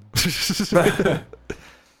 Yeah.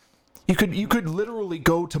 You could literally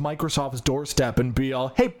go to Microsoft's doorstep and be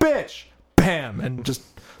all, "Hey, bitch!" Bam, and just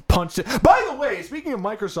punch it. By the way, speaking of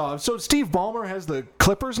Microsoft, so Steve Ballmer has the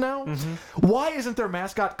Clippers now. Mm-hmm. Why isn't their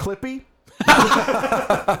mascot Clippy?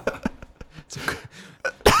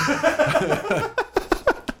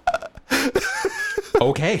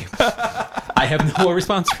 Okay. I have no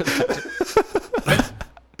response for that.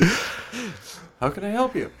 How can I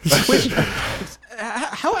help you?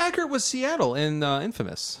 How accurate was Seattle in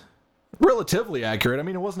Infamous? Relatively accurate. I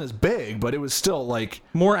mean, it wasn't as big, but it was still like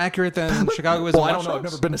More accurate than Chicago is? Well, in I Watch don't know. I've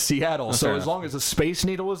Dogs? never been to Seattle, so fair as enough. long as the Space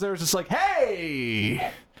Needle was there, it's just like,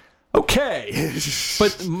 hey, okay.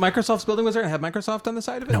 But Microsoft's building was there, and had Microsoft on the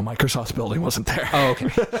side of it? No, Microsoft's building wasn't there. Oh, okay.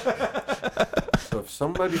 So if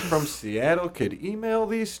somebody from Seattle could email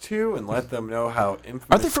these two and let them know how Infamous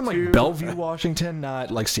Aren't they from like 2 Bellevue, Washington,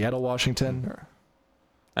 not like Seattle, Washington? Or,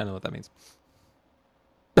 I don't know what that means.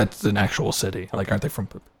 that's an actual city. Like, aren't they from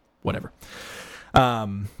whatever?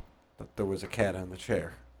 But there was a cat on the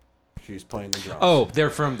chair. She's playing the drums. Oh, they're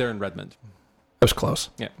in Redmond. That was close.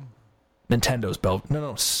 Yeah. Nintendo's Bellevue.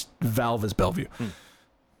 No, Valve is Bellevue.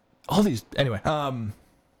 All these... Anyway. So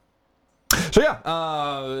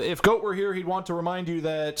yeah, if Goat were here, he'd want to remind you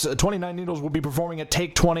that 29 Needles will be performing at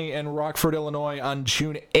Take 20 in Rockford, Illinois on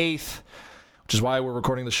June 8th, which is why we're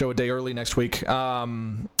recording the show a day early next week.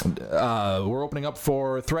 We're opening up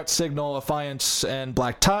for Threat Signal, Affiance, and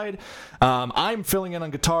Black Tide. I'm filling in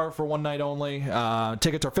on guitar for one night only.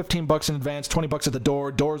 Tickets are $15 in advance, $20 at the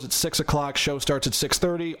door. Doors at 6 o'clock. Show starts at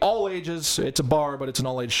 6:30. All ages. It's a bar, but it's an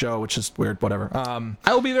all-age show, which is weird. Whatever.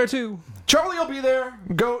 I will be there too. Charlie will be there.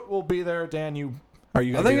 Goat will be there. Dan, are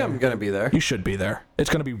you? I think I'm going to be there. You should be there. It's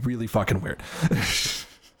going to be really fucking weird.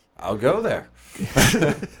 I'll go there.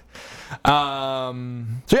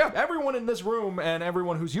 So yeah, everyone in this room and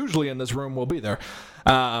everyone who's usually in this room will be there.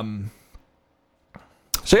 So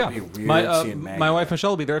yeah, It'd be weird seeing Maggie. My wife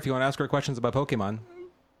Michelle will be there if you want to ask her questions about Pokemon.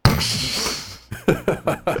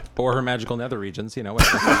 Or her magical nether regions, whatever.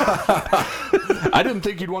 I didn't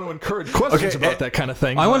think you'd want to encourage questions about that kind of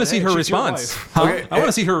thing. I want to see her she's your response. wife. Huh? Okay, I want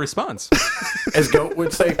to see her response. As Goat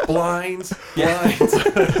would say, blinds.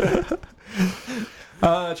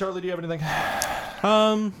 Charlie, do you have anything?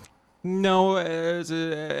 No, there's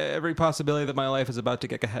every possibility that my life is about to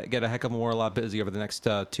get a heck of a lot busy over the next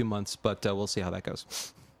 2 months, but we'll see how that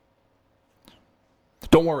goes.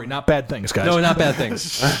 Don't worry, not bad things, guys. No, not bad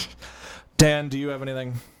things. Dan, do you have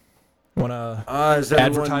anything? Want to As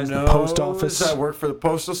advertise the post office? I work for the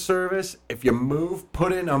Postal Service. If you move,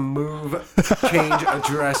 put in a move change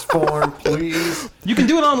address form, please. You can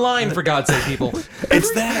do it online, for God's sake, people.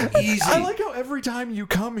 It's that easy. I like how every time you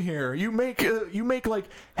come here, you make like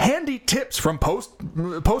handy tips from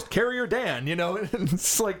post carrier Dan.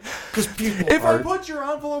 It's like, because people if I put your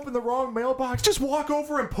envelope in the wrong mailbox, just walk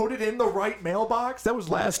over and put it in the right mailbox. That was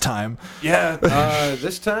last time. Yeah,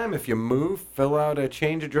 this time, if you move, fill out a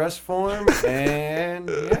change address form, and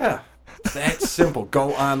yeah, that's simple.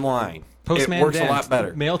 Go online. Postman it works Dan. a lot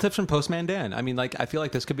better. Mail tips from Postman Dan. I mean, I feel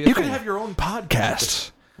like this could be. You could have your own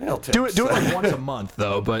podcast. Mail tips. Do it like once a month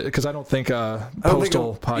though, but because I don't think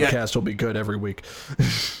postal podcast will be good every week.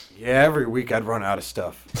 Yeah, every week I'd run out of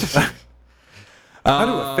stuff. How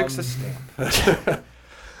do I fix a stamp?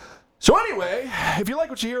 So anyway, if you like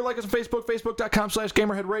what you hear, like us on Facebook,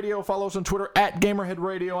 facebook.com/GamerheadRadio. Follow us on Twitter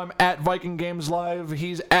 @GamerheadRadio. I'm at Viking Games Live.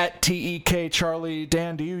 He's at TEK Charlie.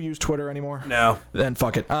 Dan, do you use Twitter anymore? No. Then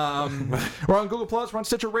fuck it. We're on Google Plus. We're on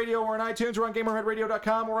Stitcher Radio. We're on iTunes. We're on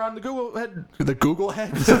GamerheadRadio.com. We're on the Google Head, the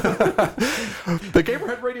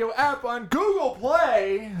Gamerhead Radio app on Google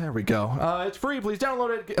Play. There we go. It's free. Please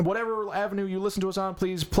download it. Whatever avenue you listen to us on,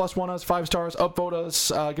 please +1 us, 5 stars, upvote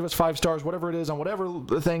us, give us 5 stars, whatever it is on whatever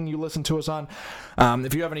thing you listen to us on.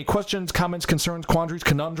 If you have any questions, comments, concerns, quandaries,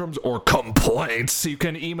 conundrums, or complaints, you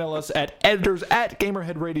can email us at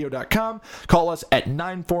editors@gamerheadradio.com. Call us at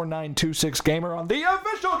 94926-GAMER on the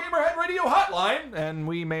official Gamerhead Radio hotline, and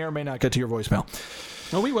we may or may not get to your voicemail.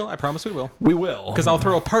 No, we will. I promise we will. We will. Because I'll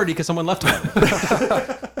throw a party because someone left one.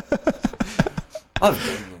 I'll have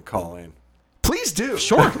Damien call in. Please do.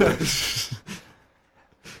 Sure.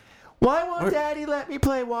 Why won't Daddy let me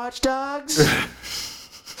play Watch Dogs?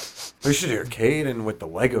 We should hear Caden with the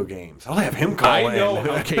Lego games. I'll have him call in. I know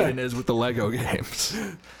how Caden is with the Lego games.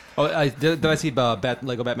 Oh, did I see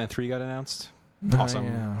Lego Batman 3 got announced? Awesome.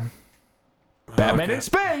 Yeah. Batman Okay. in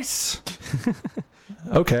space.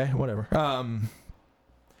 Okay, whatever.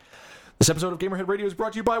 This episode of Gamerhead Radio is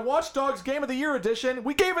brought to you by Watch Dogs Game of the Year Edition.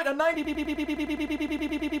 We gave it a 90.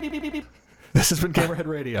 This has been Gamerhead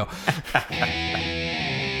Radio.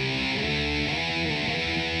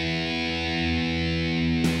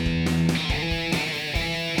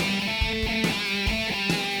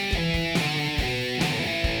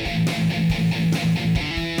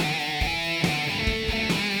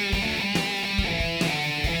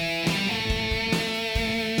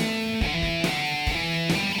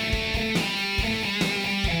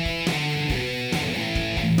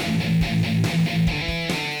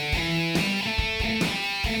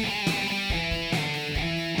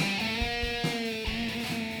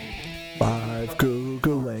 Live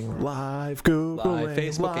Googling, live Googling, Live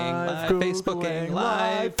Facebooking,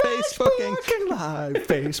 live Facebooking, live Facebooking, live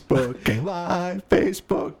Facebooking, live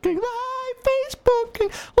Facebooking, live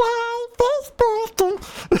Facebooking, live Facebooking.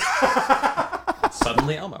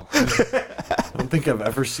 Suddenly Elmo. I don't think I've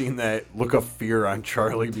ever seen that look of fear on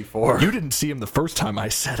Charlie before. You didn't see him the first time I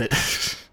said it.